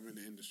because I'm in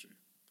the industry.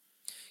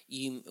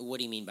 What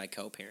do you mean by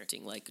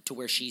co-parenting? Like to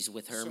where she's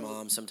with her So-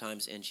 mom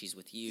sometimes and she's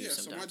with you Yeah,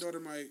 sometimes. so my daughter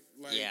might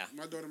Yeah.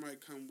 my daughter might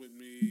come with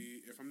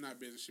me if I'm not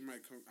busy. She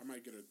might come. I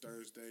might get her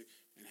Thursday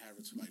and have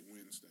her to like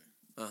Wednesday.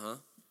 Uh-huh.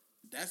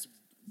 That's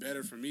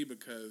better for me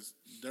because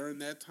during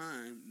that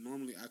time,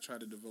 normally I try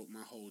to devote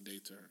my whole day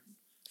to her.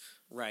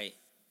 Right.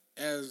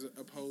 As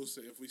opposed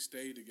to if we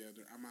stay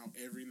together, I'm out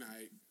every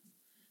night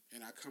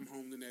and I come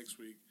home the next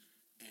week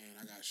and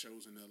I got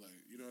shows in LA.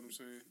 You know what I'm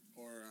saying?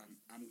 Or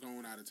I'm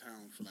going out of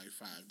town for like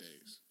 5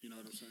 days. You know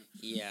what I'm saying?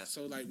 Yeah.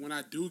 So like when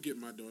I do get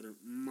my daughter,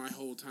 my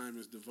whole time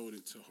is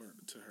devoted to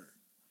her.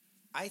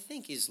 I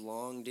think as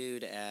long,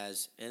 dude,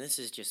 as and this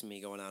is just me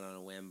going out on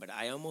a whim, but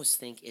I almost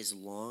think as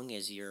long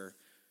as you're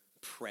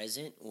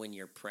present when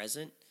you're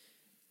present,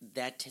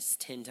 that's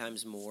 10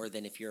 times more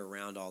than if you're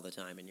around all the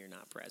time and you're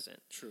not present.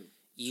 True.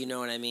 You know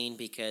what I mean?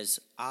 Because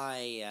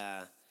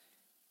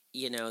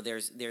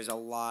there's a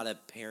lot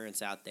of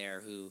parents out there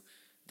who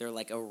they're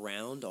like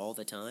around all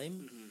the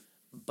time,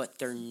 but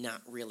they're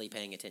not really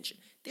paying attention.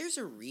 There's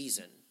a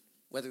reason,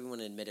 whether we want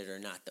to admit it or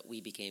not, that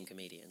we became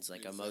comedians.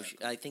 Like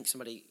Exactly. I think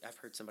I've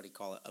heard somebody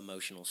call it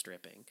emotional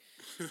stripping,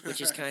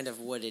 which is kind of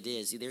what it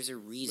is. There's a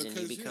reason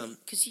Because, you become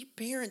because your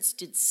parents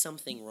did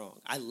something wrong.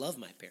 I love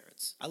my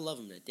parents. I love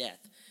them to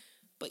death.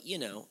 But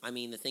I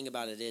mean, the thing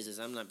about it is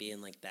I'm not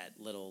being like that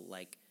little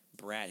like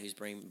brat who's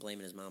blaming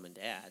his mom and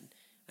dad.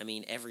 I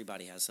mean,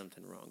 everybody has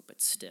something wrong,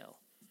 but still,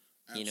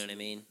 you know what I Absolutely.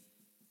 mean?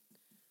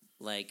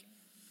 Like,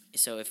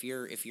 so if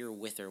you're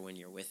with her when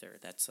you're with her,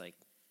 that's like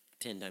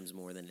 10 times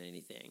more than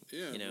anything.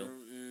 Yeah, you know? bro.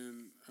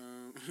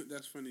 And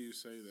that's funny you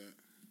say that.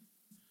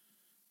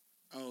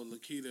 Oh,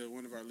 Lakita,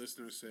 one of our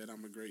listeners said,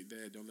 "I'm a great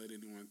dad. Don't let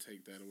anyone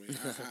take that away."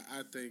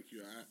 I thank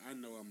you. I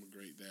know I'm a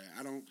great dad.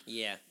 I don't.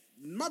 Yeah.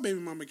 My baby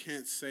mama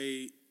can't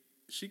say.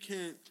 She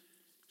can't.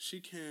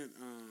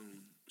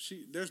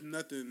 There's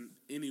nothing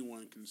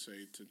anyone can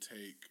say to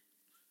take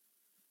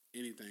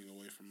anything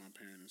away from my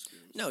parenting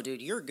skills. No,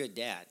 dude, you're a good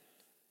dad.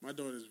 My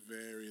daughter's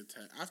very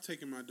attached. I've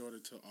taken my daughter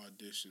to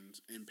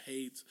auditions and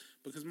paid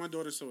because my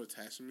daughter's so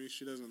attached to me.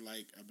 She doesn't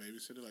like a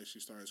babysitter. Like she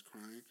starts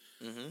crying.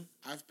 Mm-hmm.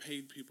 I've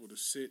paid people to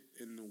sit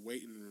in the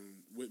waiting room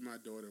with my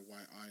daughter while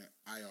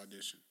I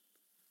audition.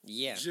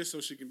 Yeah. Just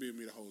so she can be with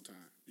me the whole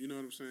time. You know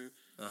what I'm saying?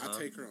 Uh-huh. I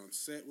take her on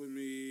set with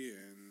me,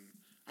 and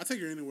I take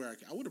her anywhere I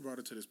can. I would have brought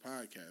her to this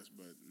podcast,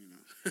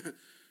 but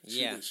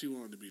she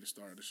wanted to be the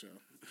star of the show.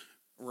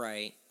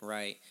 Right.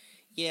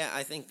 Yeah,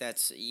 I think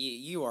that's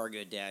you are a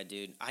good dad,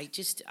 dude. I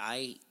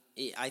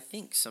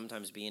think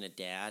sometimes being a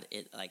dad,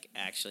 it like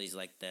actually is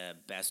like the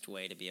best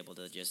way to be able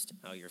to just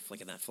you're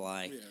flicking that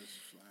fly. Yeah, it's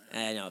fly.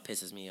 I know it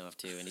pisses me off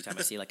too. Anytime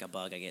I see like a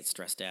bug, I get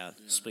stressed out.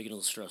 Yeah. Speaking of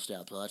the stressed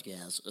out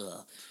podcast,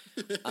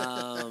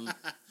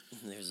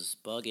 there's this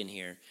bug in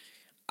here.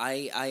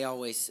 I've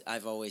always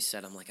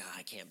said I'm like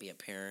I can't be a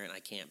parent. I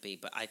can't be,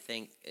 but I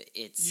think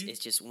it's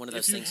just one of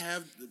those things.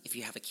 If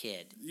you have a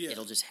kid,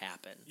 it'll just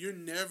happen. You're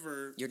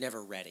never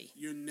ready.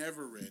 You're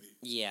never ready.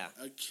 Yeah.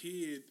 A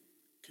kid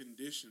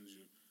conditions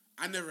you.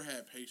 I never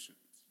had patience.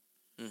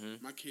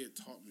 Mm-hmm. My kid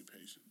taught me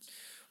patience.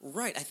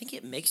 Right. I think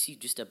it makes you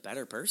just a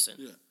better person.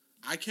 Yeah.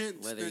 I can't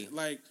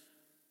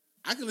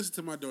I can listen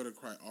to my daughter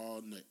cry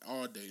all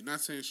day.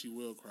 Not saying she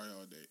will cry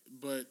all day,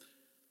 but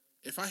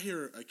if I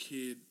hear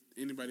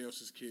anybody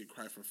else's kid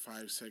cry for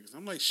 5 seconds,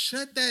 I'm like,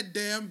 shut that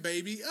damn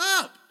baby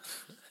up.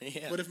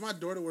 Yeah. But if my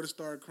daughter were to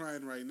start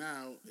crying right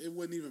now, it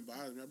wouldn't even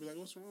bother me. I'd be like,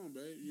 what's wrong,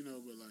 babe?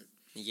 But like.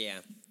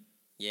 Yeah.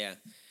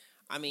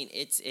 I mean,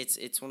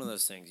 it's one of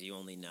those things you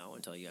only know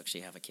until you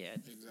actually have a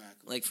kid.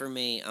 Exactly. Like for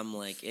me, I'm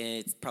like,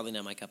 it's probably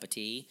not my cup of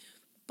tea,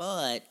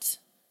 but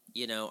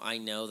I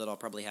know that I'll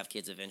probably have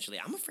kids eventually.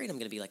 I'm afraid I'm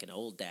gonna be like an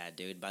old dad,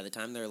 dude. By the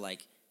time they're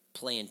like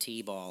playing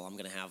t-ball, I'm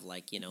gonna have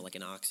like like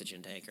an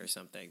oxygen tank or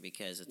something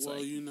because it's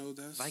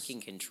that's if I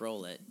can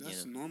control it.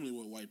 That's normally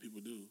what white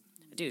people do.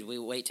 Dude, we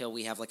wait till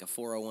we have like a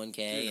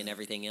 401k and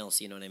everything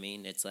else. You know what I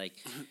mean? It's like.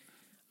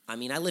 I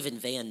mean, I live in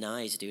Van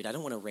Nuys, dude. I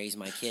don't want to raise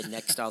my kid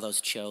next to all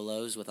those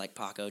cholos with, like,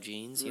 Paco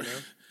jeans, you know?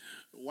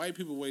 White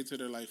people wait till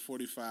they're, like,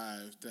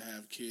 45 to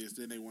have kids.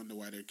 Then they wonder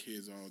why their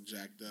kids are all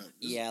jacked up.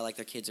 Yeah, like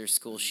their kids are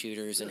school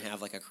shooters and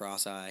have, like, a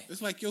cross eye.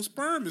 It's like your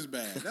sperm is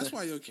bad. That's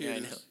why your kid Yeah, I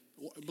know. is...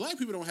 Black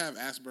people don't have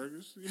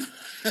Asperger's.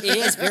 It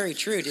is very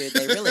true, dude.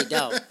 They really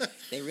don't.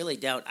 They really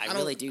don't. I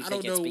really do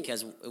think it's know.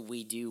 because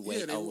we do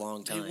wait a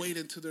long time. They wait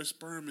until their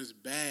sperm is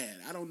bad.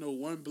 I don't know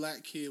one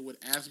black kid with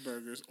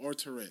Asperger's or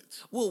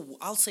Tourette's. Well,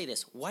 I'll say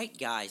this. White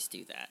guys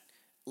do that.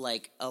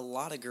 Like, a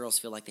lot of girls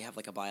feel like they have,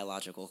 like, a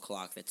biological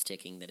clock that's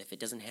ticking that if it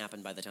doesn't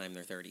happen by the time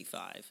they're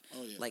 35.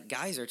 Oh, yeah. Like,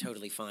 guys are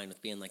totally fine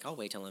with being like, I'll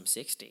wait till I'm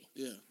 60.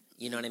 Yeah.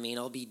 You know what I mean?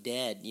 I'll be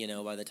dead,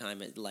 by the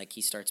time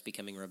he starts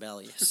becoming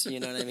rebellious. You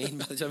know what I mean?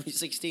 By the time he's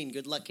 16,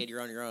 good luck, kid.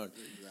 You're on your own.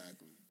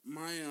 Exactly.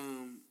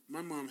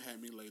 My mom had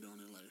me later on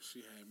in life. She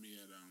had me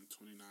at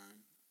 29.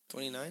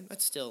 29?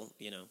 That's still,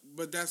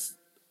 But that's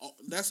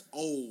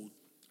old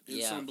in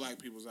Yeah. some black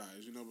people's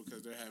eyes,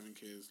 because they're having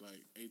kids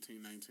like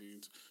 18,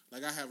 19.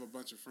 Like, I have a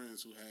bunch of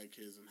friends who had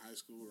kids in high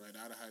school, right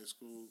out of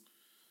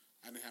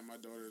hmy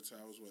daughter until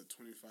I was,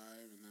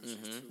 25, and now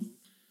she's 2.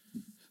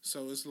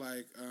 So it's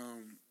like,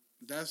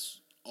 that's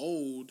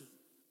old.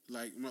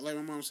 Like my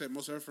mom said,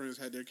 most of her friends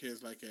had their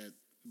kids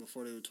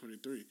before they were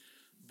 23.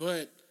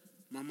 But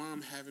my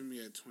mom having me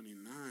at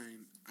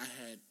 29, I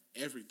had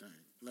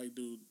everything. Like,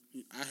 dude,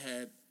 I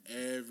had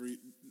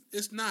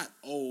it's not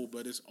old,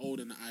 but it's old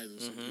in the eyes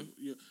of some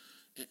people.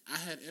 And I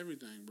had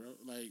everything, bro.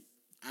 Like,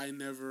 I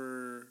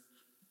never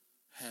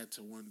had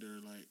to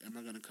wonder, like, am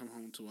I going to come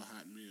home to a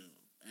hot meal?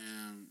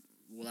 And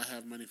will I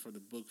have money for the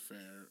book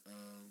fair?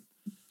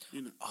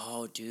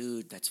 Oh,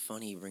 dude, that's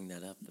funny you bring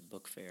that up, the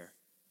book fair.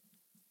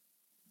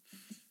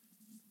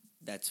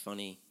 That's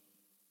funny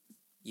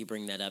you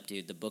bring that up,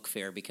 dude, the book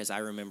fair, because I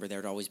remember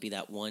there'd always be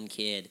that one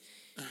kid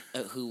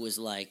who was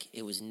like,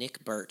 it was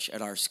Nick Birch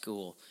at our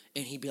school,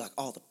 and he'd be like,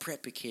 all the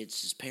preppy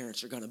kids, his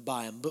parents are going to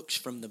buy him books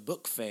from the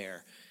book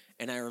fair.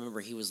 And I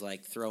remember he was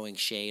like throwing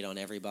shade on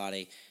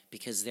everybody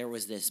because there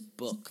was this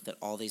book that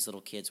all these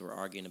little kids were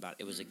arguing about.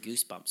 It was a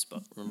Goosebumps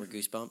book. Remember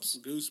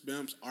Goosebumps?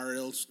 Goosebumps,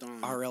 R.L.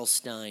 Stine. R.L.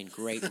 Stine,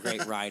 great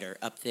writer,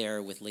 up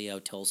there with Leo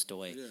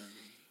Tolstoy.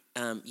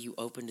 Yeah. You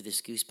opened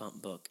this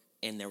Goosebump book,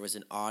 and there was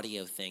an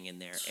audio thing in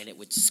there, and it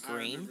would scream.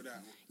 I remember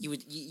that one.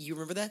 You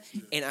remember that?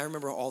 Yeah. And I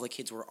remember all the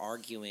kids were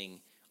arguing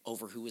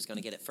over who was going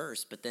to get it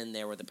first. But then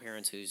there were the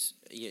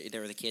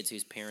kids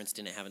whose parents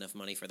didn't have enough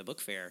money for the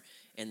book fair,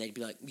 and they'd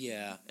be like,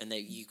 "Yeah," and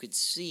you could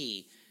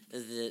see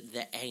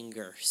the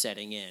anger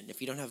setting in.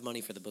 If you don't have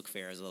money for the book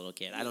fair as a little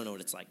kid, I don't know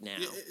what it's like now.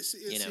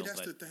 Yeah,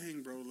 that's the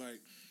thing, bro.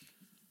 Like,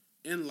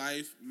 in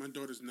life, my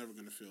daughter's never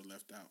gonna feel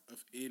left out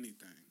of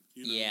anything.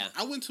 Yeah.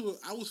 I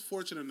was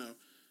fortunate enough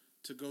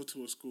to go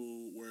to a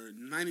school where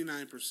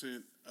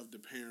 99% of the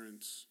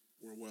parents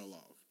were well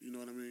off. You know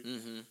what I mean?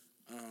 Mm-hmm.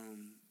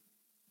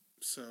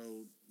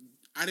 So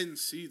I didn't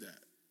see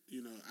that.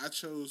 I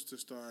chose to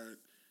start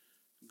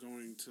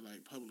going to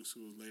like public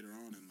schools later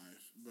on in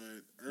life.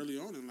 But early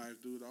on in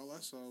life, dude, all I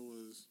saw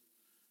was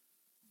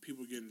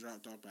people getting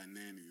dropped off by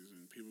nannies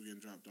and people getting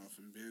dropped off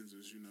in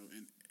Benzes,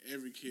 and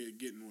every kid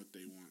getting what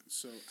they want.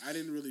 So I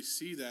didn't really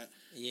see that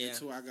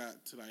until I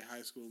got to like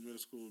high school, middle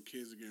school,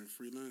 kids are getting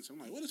free lunch. I'm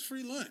like, what is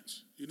free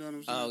lunch? You know what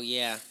I'm saying? Oh,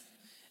 yeah.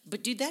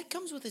 But, dude, that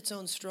comes with its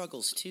own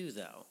struggles, too,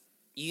 though.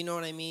 You know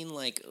what I mean?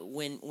 Like,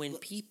 when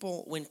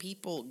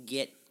people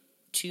get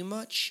too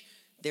much,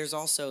 there's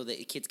also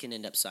the kids can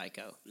end up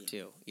psycho,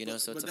 too.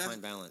 So it's a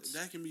fine balance.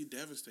 That can be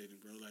devastating,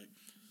 bro. Like,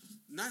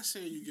 not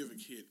saying you give a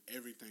kid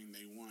everything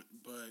they want,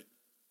 but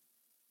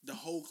the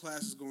whole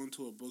class is going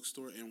to a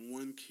bookstore and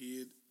one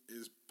kid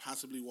is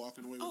possibly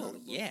walking away without a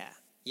book. Yeah.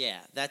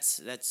 That's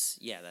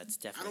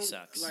definitely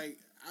sucks. Like,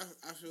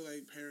 I feel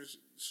like parents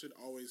should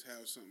always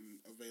have something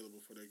available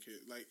for their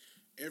kid. Like,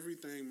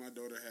 everything my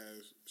daughter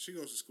has, she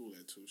goes to school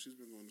at 2. She's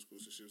been going to school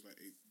since she was like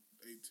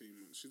 18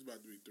 months. She's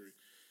about to be 3.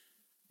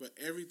 But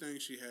everything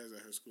she has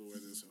at her school,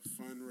 whether it's a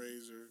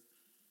fundraiser,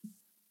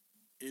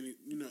 any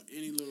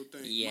little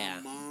thing. Yeah.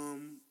 My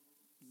mom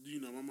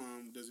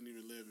doesn't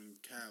even live in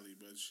Cali,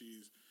 but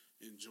she's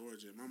in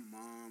Georgia. My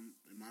mom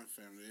and my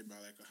family, they buy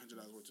like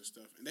 $100 worth of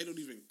stuff, and they don't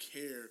even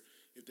care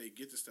if they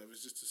get the stuff.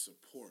 It's just to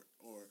support,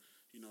 or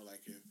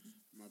like if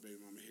my baby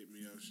mama hit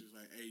me up, she's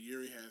like, "Hey,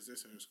 Yuri has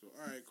this at her school.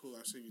 All right, cool.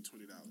 I'll send you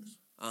 $20."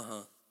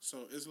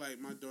 So it's like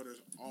my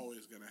daughter's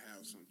always gonna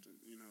have something,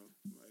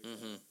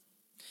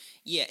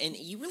 Yeah, and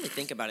you really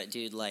think about it,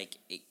 dude. Like,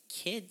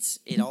 kids,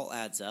 it all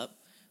adds up.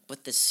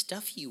 But the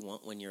stuff you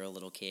want when you're a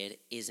little kid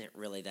isn't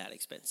really that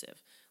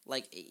expensive.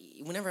 Like,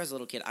 whenever I was a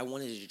little kid, I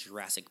wanted a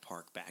Jurassic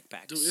Park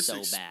backpack Dude, it's so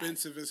bad. It's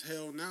expensive as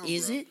hell now,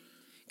 Is bro. it?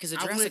 Because a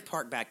Jurassic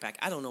Park backpack,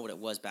 I don't know what it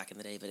was back in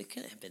the day, but it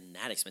couldn't have been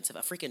that expensive. A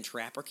freaking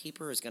Trapper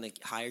Keeper is going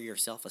to hire your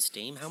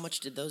self-esteem. How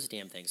much did those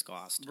damn things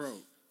cost?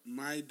 Bro,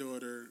 my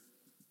daughter,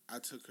 I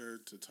took her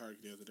to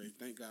Target the other day.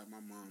 Thank God my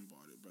mom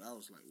bought it, but I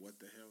was like, what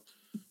the hell?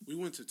 We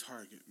went to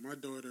Target. My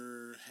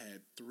daughter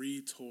had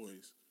 3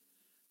 toys.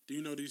 Do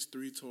you know these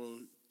 3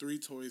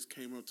 toys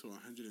came up to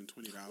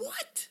 $120?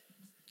 What?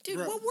 Dude,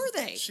 Bro, what were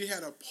they? She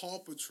had a Paw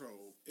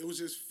Patrol. It was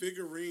just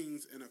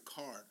figurines in a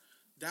car.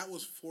 That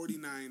was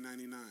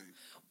 $49.99.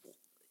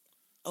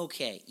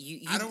 Okay,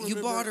 you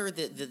bought her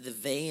the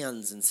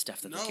vans and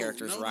stuff that the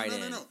characters ride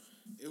in. No.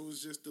 It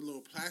was just the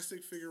little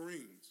plastic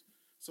figurines.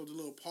 So the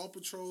little Paw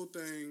Patrol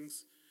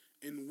things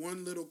in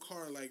one little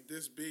car like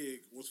this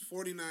big was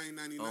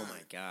 $49.99. Oh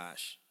my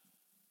gosh.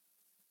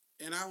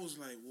 And I was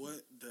like,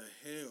 what the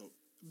hell?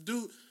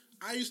 Dude,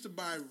 I used to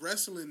buy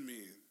wrestling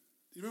men.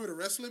 You remember the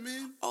wrestling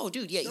man? Oh,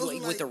 dude, yeah, Those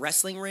with were like, the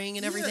wrestling ring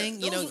and yeah, everything.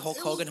 You know, those were- Hulk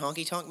it Hogan, was-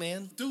 Honky Tonk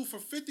Man. dude, for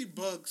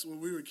 $50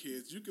 when we were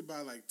kids, you could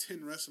buy like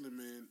 10 wrestling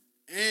men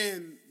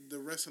and the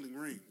wrestling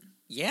ring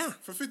Yeah,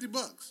 for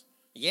 $50.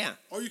 yeah.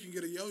 Or you can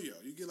get a yo-yo.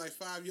 You get like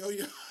 5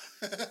 yo-yo.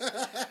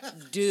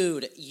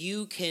 Dude,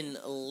 you can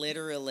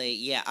literally,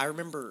 yeah, I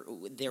remember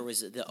there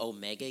was the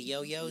Omega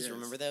yo-yos, Yes.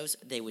 remember those?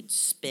 They would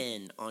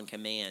spin on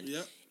command.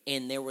 Yep.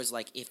 And there was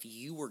like, if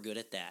you were good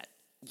at that,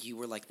 you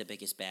were like the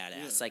biggest badass.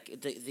 Yeah.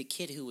 Like the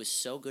kid who was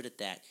so good at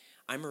that,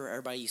 I remember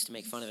everybody used to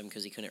make fun of him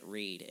because he couldn't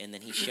read, and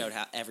then he showed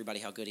everybody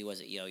how good he was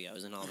at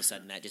yo-yos, and all of a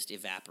sudden that just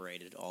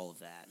evaporated all of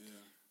that. Yeah.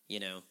 You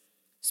know?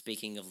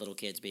 Speaking of little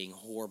kids being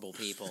horrible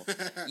people,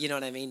 you know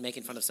what I mean?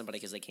 Making fun of somebody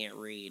because they can't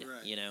read,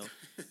 Right. you know?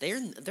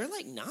 They're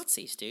like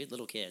Nazis, dude,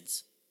 little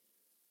kids.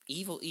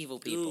 Evil people.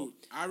 Dude,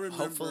 I remember.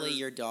 Hopefully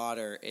your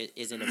daughter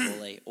isn't a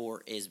bully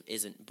or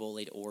isn't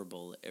bullied or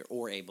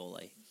a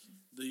bully.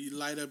 The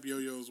light up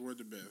yo-yos were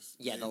the best.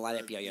 Yeah, the light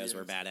up yo-yos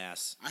were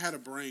badass. I had a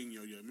brain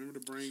yo-yo. Remember the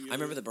brain yo-yo? I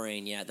remember the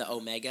brain, yeah. The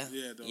Omega.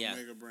 Yeah, the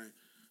Omega brain.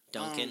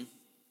 Duncan.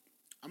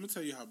 I'm going to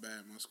tell you how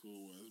bad my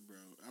school was, bro.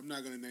 I'm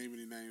not going to name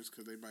any names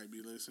because they might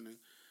be listening.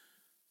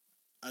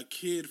 A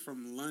kid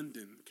from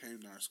London came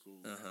to our school.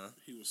 Uh-huh.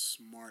 He was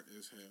smart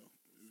as hell.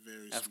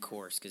 Very smart. Of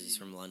course, because he's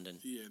from London.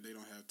 Yeah, they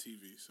don't have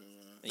TV, so...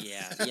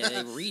 Yeah,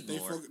 they read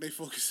more. They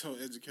focus on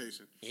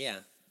education. Yeah.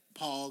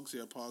 Pogs.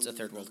 It's a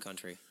third world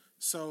country.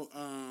 So,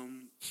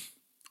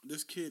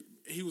 this kid,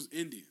 he was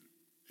Indian.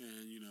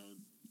 And, you know,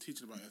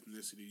 teaching about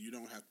ethnicity, you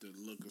don't have to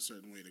look a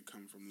certain way to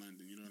come from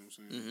London. You know what I'm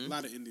saying? Mm-hmm. A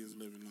lot of Indians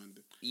live in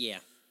London. Yeah.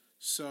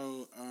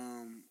 So,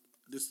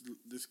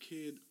 this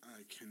kid,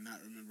 I cannot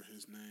remember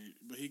his name,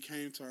 but he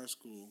came to our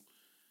school,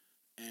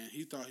 and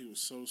he thought he was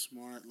so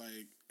smart.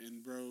 Like,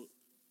 and bro,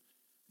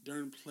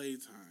 during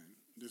playtime,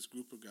 this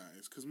group of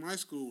guys, because my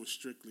school was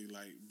strictly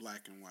like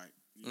black and white.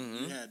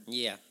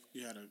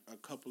 You had a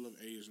couple of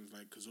Asians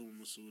like Kazuma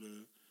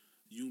Masuda,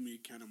 Yumi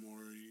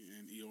Kanamori,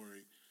 and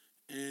Iori,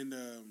 and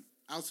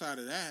outside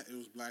of that, it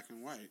was black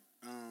and white.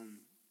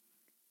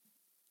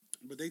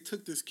 But they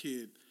took this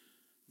kid.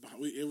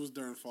 It was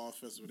during Fall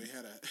Festival.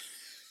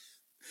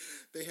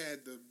 They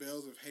had the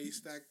bales of hay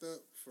stacked up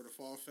for the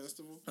Fall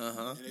Festival,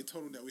 and they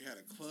told him that we had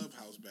a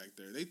clubhouse back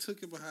there. They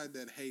took him behind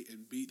that hay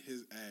and beat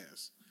his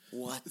ass.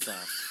 What the?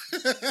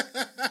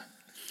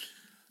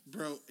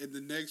 Bro, and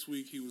the next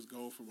week he was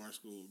gone from our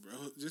school, bro.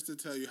 Just to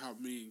tell you how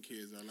mean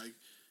kids are. Like,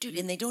 dude,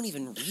 and they don't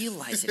even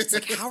realize it. It's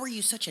like, how are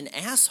you such an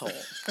asshole?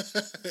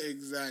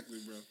 Exactly,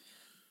 bro.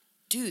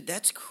 Dude,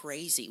 that's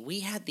crazy.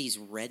 We had these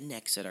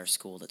rednecks at our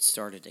school that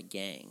started a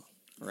gang,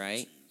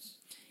 right?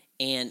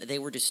 And they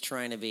were just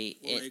trying to be...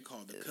 What they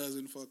called the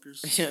cousin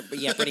fuckers?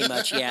 Yeah, pretty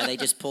much, yeah. They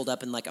just pulled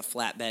up in like a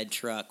flatbed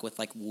truck with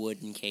like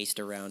wood encased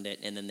around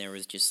it, and then there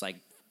was just like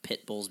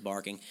pit bulls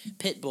barking.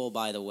 Pit bull,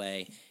 by the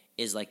way,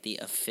 is like the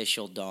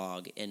official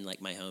dog in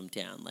like my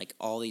hometown. Like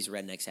all these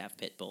rednecks have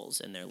pit bulls,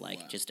 and they're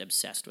like just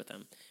obsessed with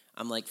them.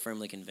 I'm like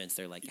firmly convinced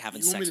they're like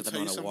having sex with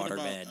them on a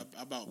waterbed.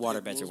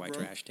 Waterbeds are white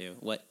trash too.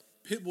 What?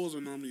 Pit bulls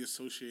are normally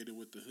associated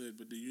with the hood,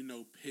 but do you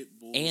know pit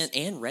bulls?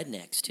 And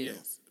rednecks too.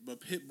 Yes, but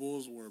pit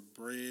bulls were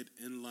bred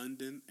in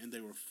London, and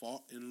they were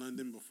fought in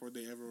London before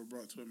they ever were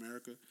brought to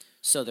America.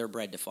 So they're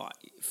bred to fight.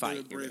 They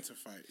were bred to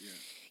fight, yeah.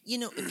 You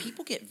know,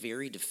 people get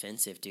very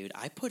defensive, dude.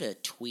 I put a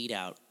tweet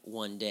out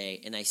one day,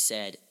 and I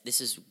said, this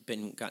has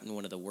gotten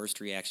one of the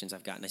worst reactions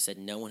I've gotten. I said,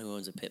 no one who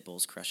owns a pit bull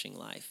is crushing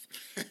life.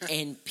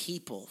 And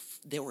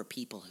there were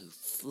people who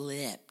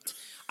flipped.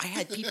 I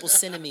had people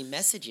sending me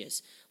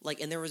messages. Like,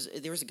 and there was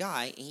a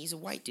guy, and he's a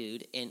white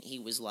dude, and he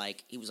was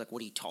like,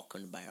 what are you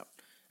talking about?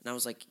 And I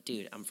was like,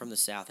 dude, I'm from the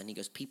South. And he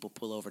goes, people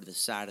pull over to the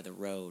side of the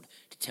road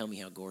to tell me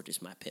how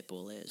gorgeous my pit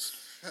bull is.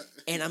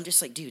 And I'm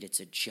just like, dude, it's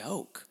a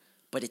joke.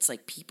 But it's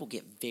like people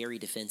get very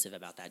defensive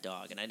about that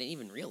dog, and I didn't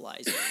even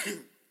realize it.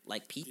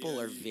 Like, people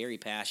are very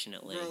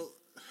passionately... Bro,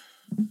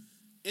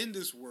 in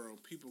this world,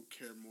 people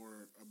care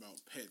more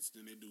about pets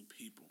than they do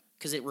people.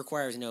 Because it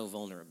requires no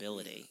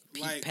vulnerability.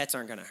 Pets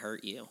aren't going to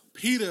hurt you.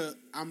 PETA,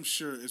 I'm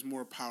sure, is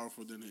more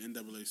powerful than the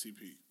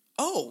NAACP.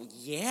 Oh,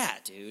 yeah,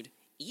 dude.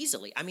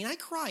 Easily. I mean, I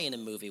cry in a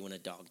movie when a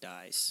dog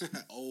dies.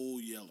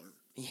 Old Yeller.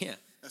 Yeah.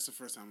 That's the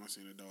first time I've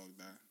seen a dog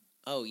die.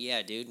 Oh,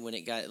 yeah, dude. When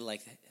it got,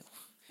 like...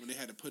 When they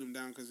had to put him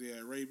down because he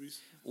had rabies.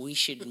 We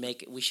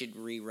should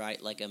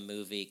rewrite like a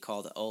movie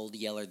called Old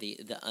Yeller,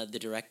 the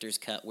director's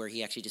cut, where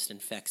he actually just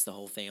infects the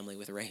whole family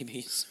with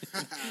rabies.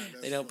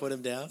 They don't put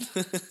him down.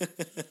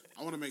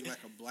 I want to make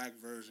like a black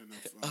version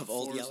of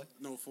Old Yeller.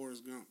 No,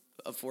 Forrest Gump.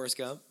 Of Forrest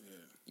Gump.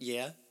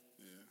 Yeah. Yeah.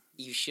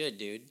 You should,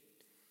 dude.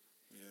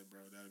 Yeah,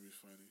 bro, that'd be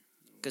funny.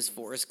 Because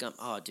Forrest Gump.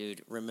 Oh,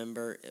 dude,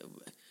 remember,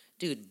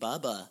 dude,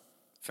 Bubba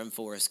from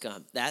Forrest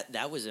Gump.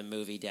 That was a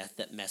movie death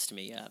that messed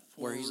me up.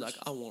 Where he's like,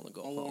 I want to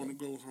go home. I want to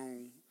go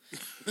home.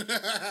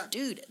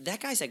 Dude, that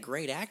guy's a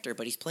great actor,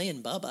 but he's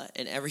playing Bubba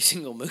in every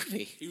single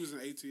movie. He was in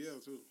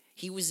ATL, too.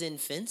 He was in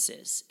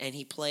Fences, and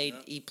he played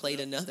Yep.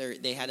 another.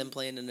 They had him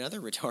playing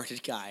another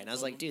retarded guy, and I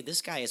was like, dude,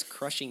 this guy is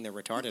crushing the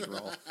retarded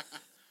role.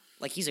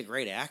 Like, he's a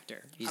great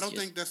actor. I don't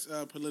think that's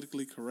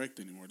politically correct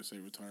anymore to say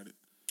retarded.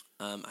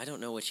 I don't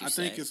know what you I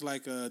say. think it's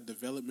like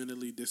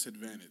developmentally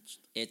disadvantaged.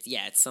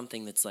 It's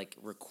something that's like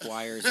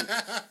requires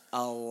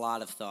a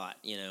lot of thought,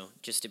 you know,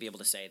 just to be able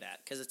to say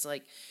that, because it's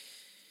like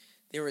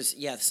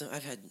so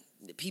I've had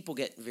people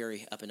get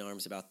very up in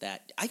arms about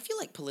that. I feel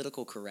like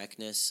political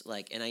correctness,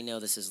 like, and I know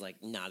this is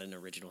like not an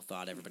original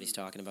thought. Everybody's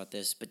talking about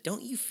this, but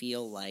don't you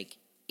feel like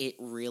it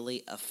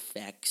really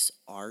affects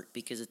art,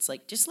 because it's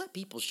like, just let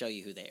people show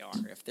you who they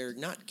are if they're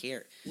not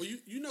care. Well,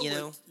 you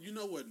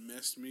know what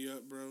messed me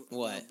up, bro?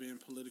 What? About being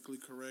politically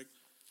correct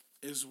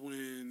is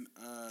when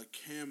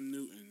Cam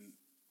Newton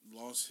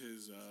lost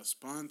his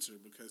sponsor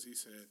because he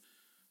said,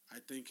 "I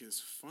think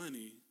it's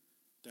funny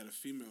that a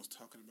female's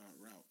talking about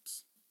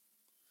routes."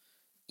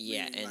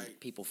 Yeah, Meaning, and like,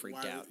 people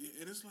freaked why out.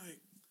 And it's like,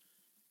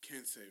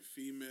 can't say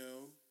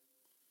female,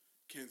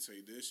 can't say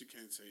this, you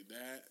can't say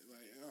that.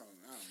 Like, I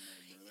don't know,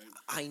 bro. Like,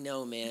 I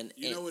know, man.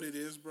 you know what it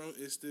is, bro?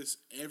 It's this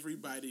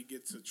everybody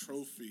gets a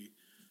trophy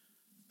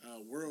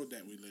world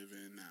that we live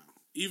in now.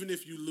 Even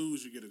if you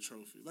lose, you get a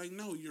trophy. Like,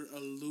 no, you're a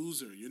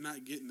loser. You're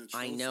not getting a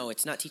trophy. I know,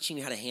 it's not teaching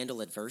you how to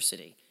handle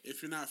adversity.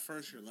 If you're not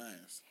first, you're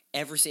last.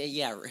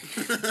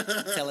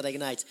 Talladega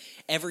Nights.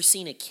 Ever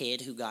seen a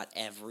kid who got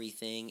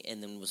everything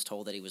and then was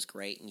told that he was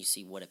great, and you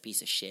see what a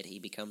piece of shit he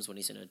becomes when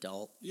he's an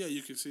adult? Yeah,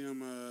 you can see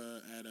him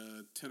at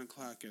 10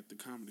 o'clock at the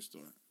Comedy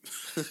Store.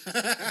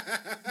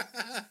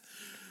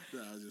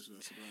 No, I was just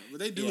messing around. But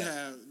they do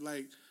have,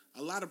 like,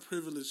 a lot of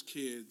privileged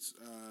kids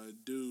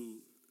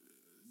do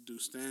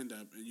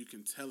stand-up, and you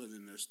can tell it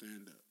in their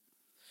stand-up.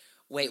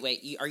 Wait,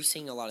 are you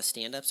saying a lot of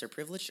stand-ups are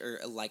privileged, or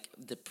like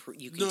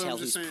you can tell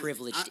who's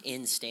privileged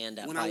in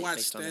stand-up? When I watch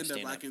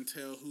stand-up, I can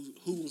tell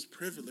who was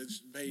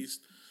privileged based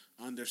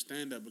on their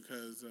stand-up,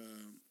 because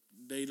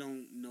they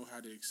don't know how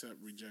to accept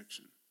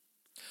rejection.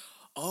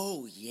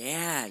 Oh,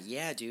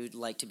 yeah, dude.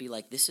 Like, to be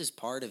like, this is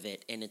part of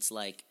it, and it's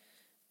like,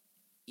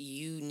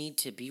 you need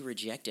to be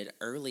rejected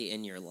early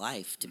in your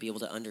life to be able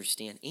to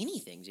understand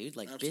anything, dude.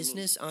 Like, Absolutely.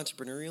 Business,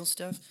 entrepreneurial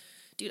stuff.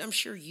 Dude, I'm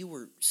sure you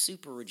were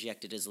super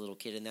rejected as a little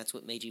kid, and that's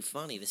what made you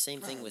funny. The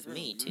same thing with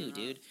me, too,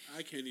 dude.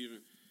 I can't even...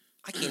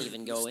 I can't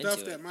even go into it.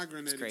 Stuff that my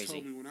granddaddy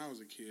told me when I was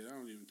a kid, I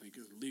don't even think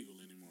it's legal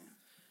anymore.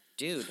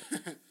 Dude,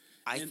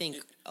 I think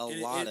a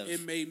lot of...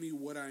 It made me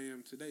what I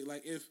am today.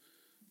 Like, if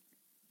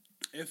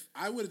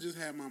I would have just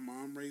had my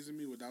mom raising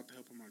me without the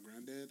help of my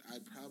granddad,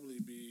 I'd probably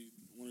be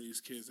one of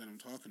these kids that I'm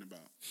talking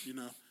about, you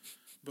know?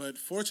 But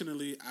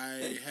fortunately,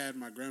 I had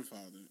my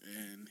grandfather,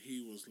 and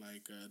he was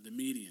like the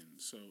median.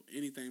 So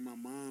anything my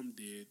mom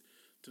did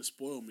to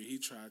spoil me, he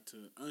tried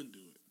to undo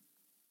it.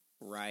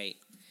 Right.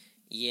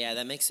 Yeah,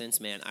 that makes sense,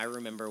 man. I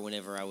remember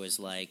whenever I was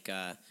like,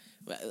 I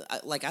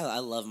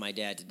love my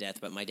dad to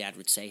death, but my dad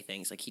would say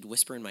things like, he'd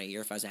whisper in my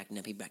ear if I was acting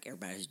up. He'd be like,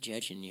 everybody's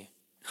judging you.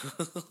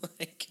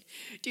 Like,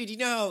 dude, you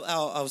know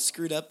how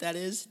screwed up that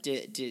is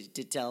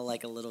to tell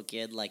like a little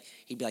kid? Like,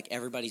 he'd be like,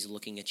 everybody's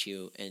looking at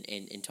you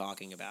and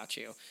talking about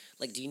you.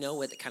 Like, do you know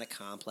what kind of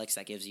complex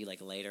that gives you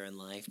like later in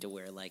life, to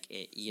where like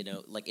it, you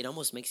know, like it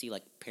almost makes you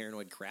like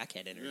paranoid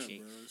crackhead energy.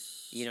 Yeah, bro,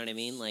 you know what I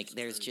mean? Like,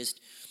 there's just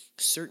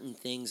certain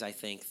things I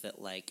think that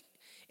like,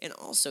 and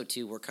also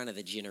too, we're kind of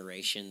the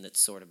generation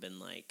that's sort of been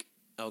like,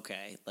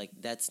 okay, like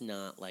that's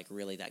not like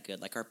really that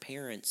good. Like, our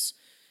parents,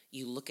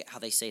 you look at how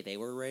they say they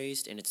were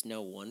raised, and it's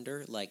no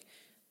wonder. Like,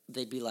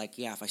 they'd be like,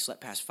 yeah, if I slept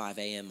past 5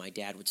 a.m., my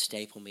dad would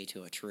staple me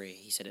to a tree.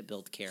 He said it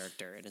built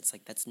character. And it's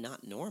like, that's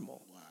not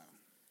normal. Wow.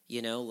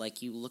 You know,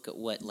 like, you look at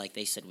what, like,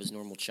 they said was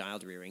normal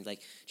child rearing. Like,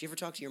 did you ever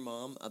talk to your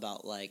mom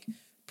about, like,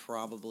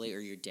 probably, or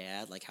your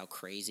dad, like, how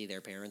crazy their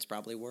parents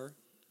probably were?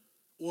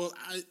 Well,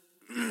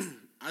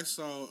 I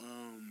saw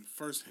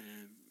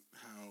firsthand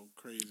how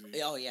crazy.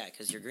 Oh, yeah,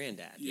 because your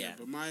granddad. Yeah.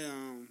 But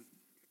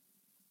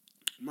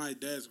my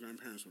dad's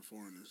grandparents were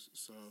foreigners,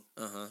 so.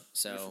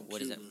 So what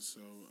Cuba, is it?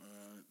 So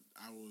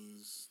I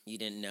was. You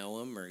didn't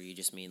know him, or you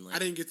just mean like? I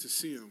didn't get to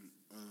see him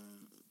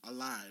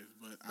alive,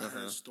 but I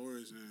heard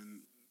stories, and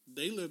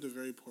they lived a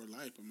very poor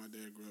life. But my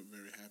dad grew up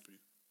very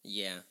happy.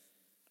 Yeah,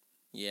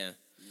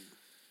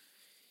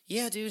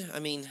 dude. I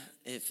mean,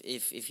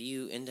 if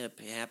you end up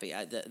happy,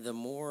 the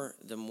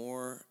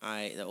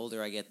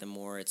older I get, the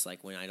more it's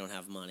like, when I don't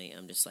have money,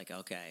 I'm just like,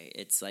 okay.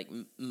 It's like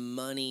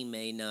money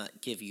may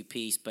not give you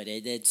peace, but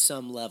at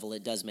some level,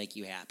 it does make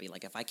you happy.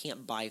 Like, if I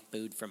can't buy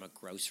food from a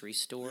grocery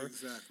store,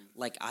 Exactly.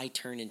 like, I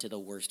turn into the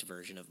worst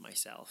version of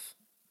myself.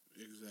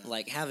 Exactly.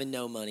 Like, having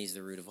no money is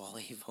the root of all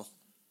evil.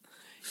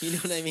 You know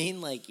what I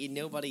mean? Like,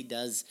 nobody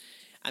does.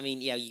 I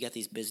mean, yeah, you got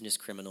these business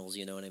criminals,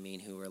 you know what I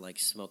mean, who are, like,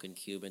 smoking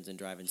Cubans and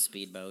driving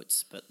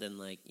speedboats. But then,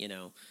 like, you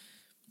know,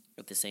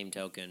 at the same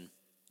token,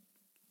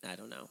 I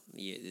don't know.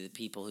 The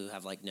people who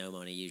have, like, no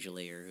money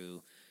usually are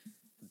who,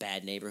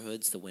 bad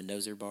neighborhoods, the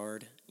windows are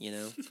barred, you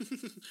know?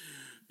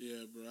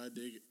 Yeah, bro, I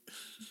dig it.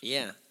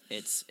 Yeah,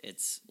 it's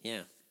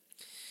yeah.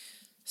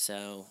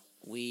 So,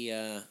 are we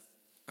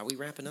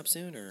wrapping up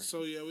soon, or?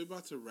 So, yeah, we're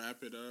about to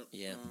wrap it up.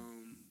 Yeah.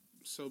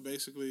 So,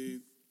 basically,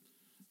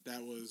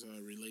 That was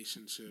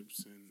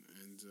relationships and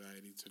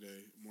anxiety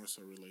today. More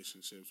so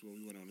relationships, but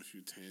we went on a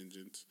few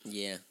tangents.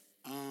 Yeah.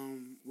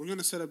 We're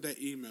gonna set up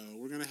that email.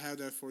 We're gonna have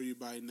that for you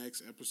by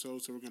next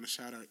episode. So we're gonna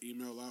shout our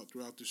email out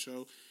throughout the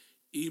show.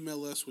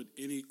 Email us with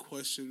any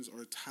questions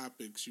or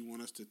topics you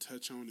want us to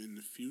touch on in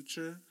the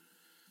future.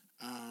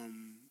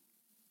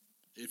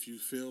 If you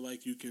feel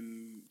like you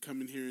can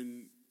come in here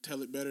and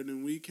tell it better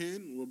than we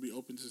can, we'll be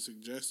open to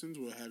suggestions.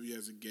 We'll have you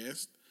as a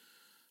guest.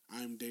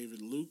 I'm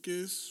David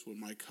Lucas with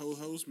my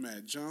co-host,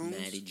 Matt Jones.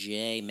 Matty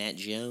J, Matt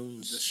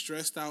Jones. The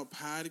Stressed Out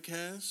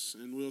Podcast,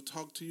 and we'll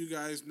talk to you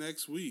guys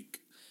next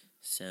week.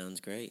 Sounds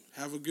great.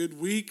 Have a good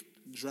week.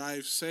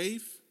 Drive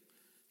safe.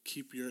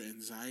 Keep your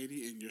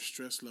anxiety and your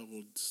stress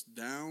levels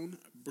down.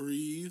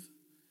 Breathe.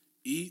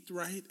 Eat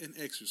right and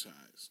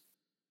exercise.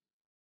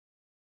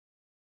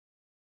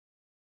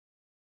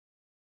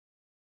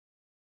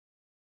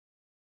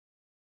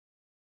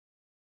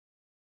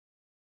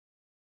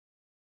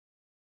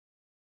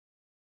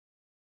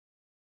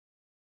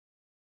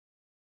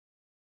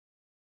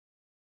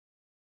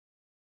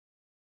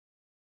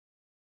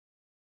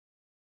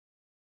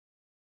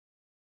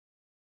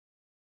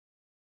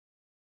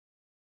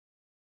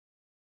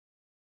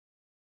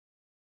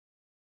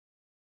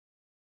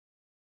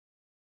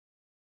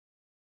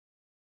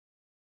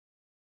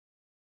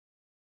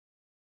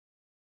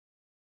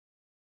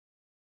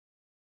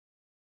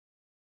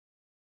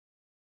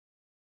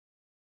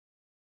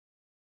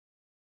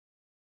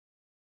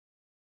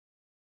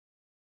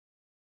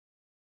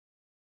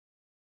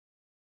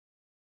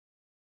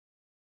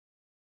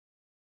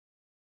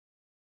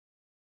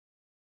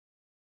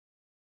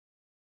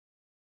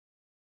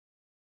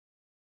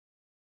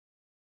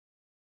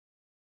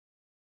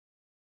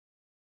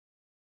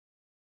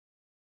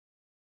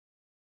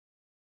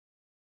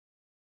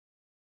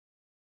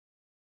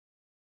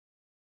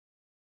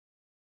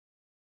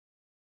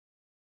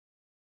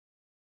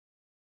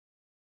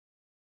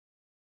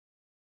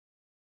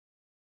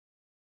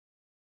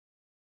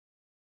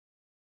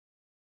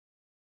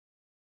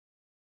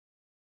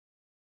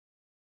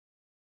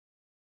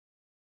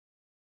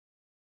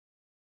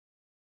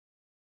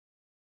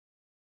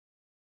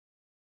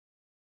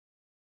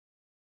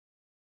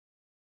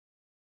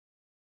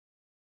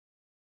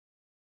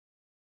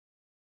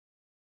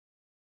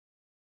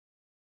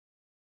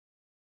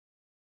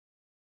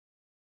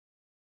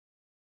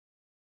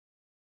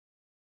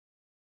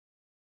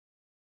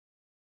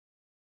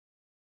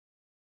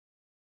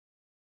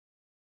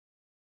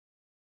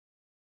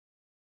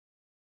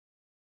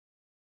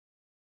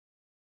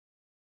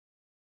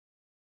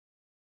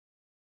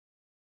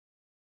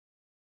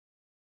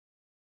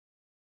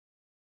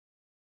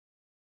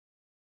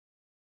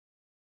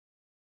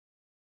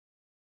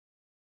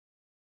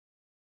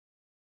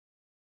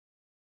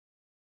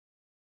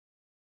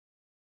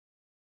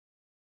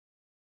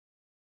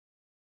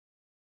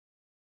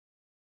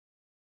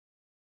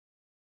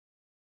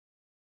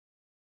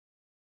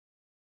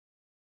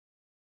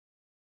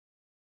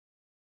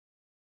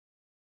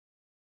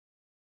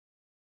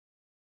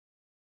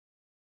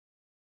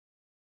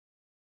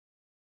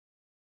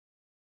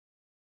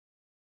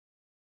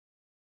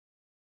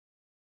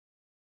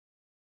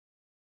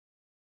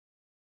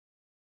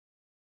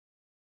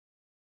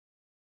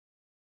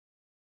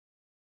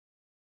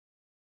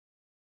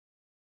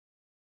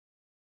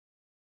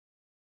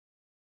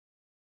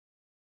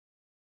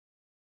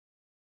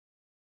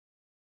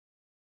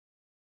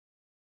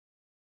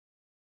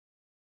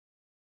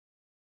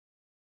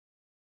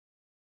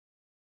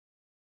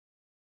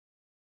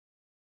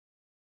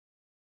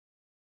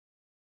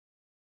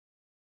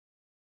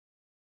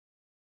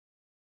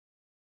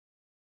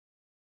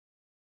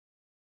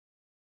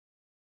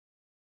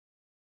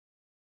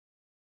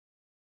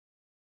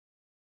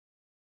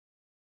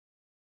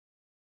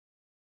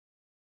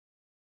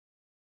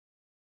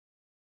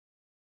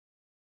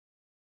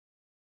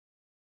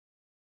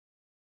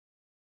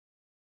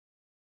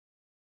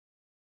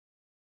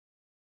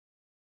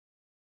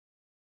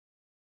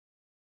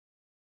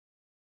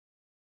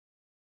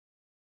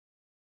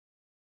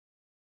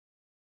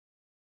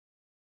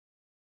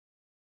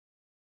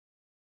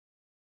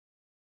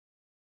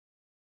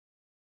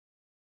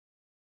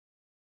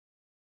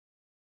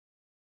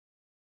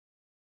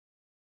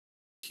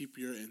 Keep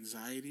your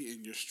anxiety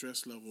and your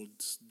stress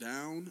levels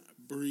down.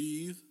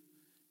 Breathe.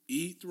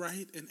 Eat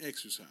right and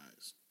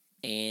exercise.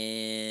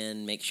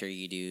 And make sure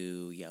you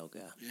do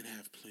yoga. And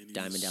have plenty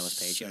Diamond of Dallas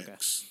Page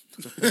sex.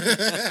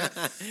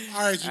 yoga.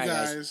 All right, you All right,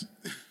 guys.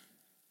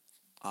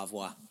 Au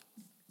revoir.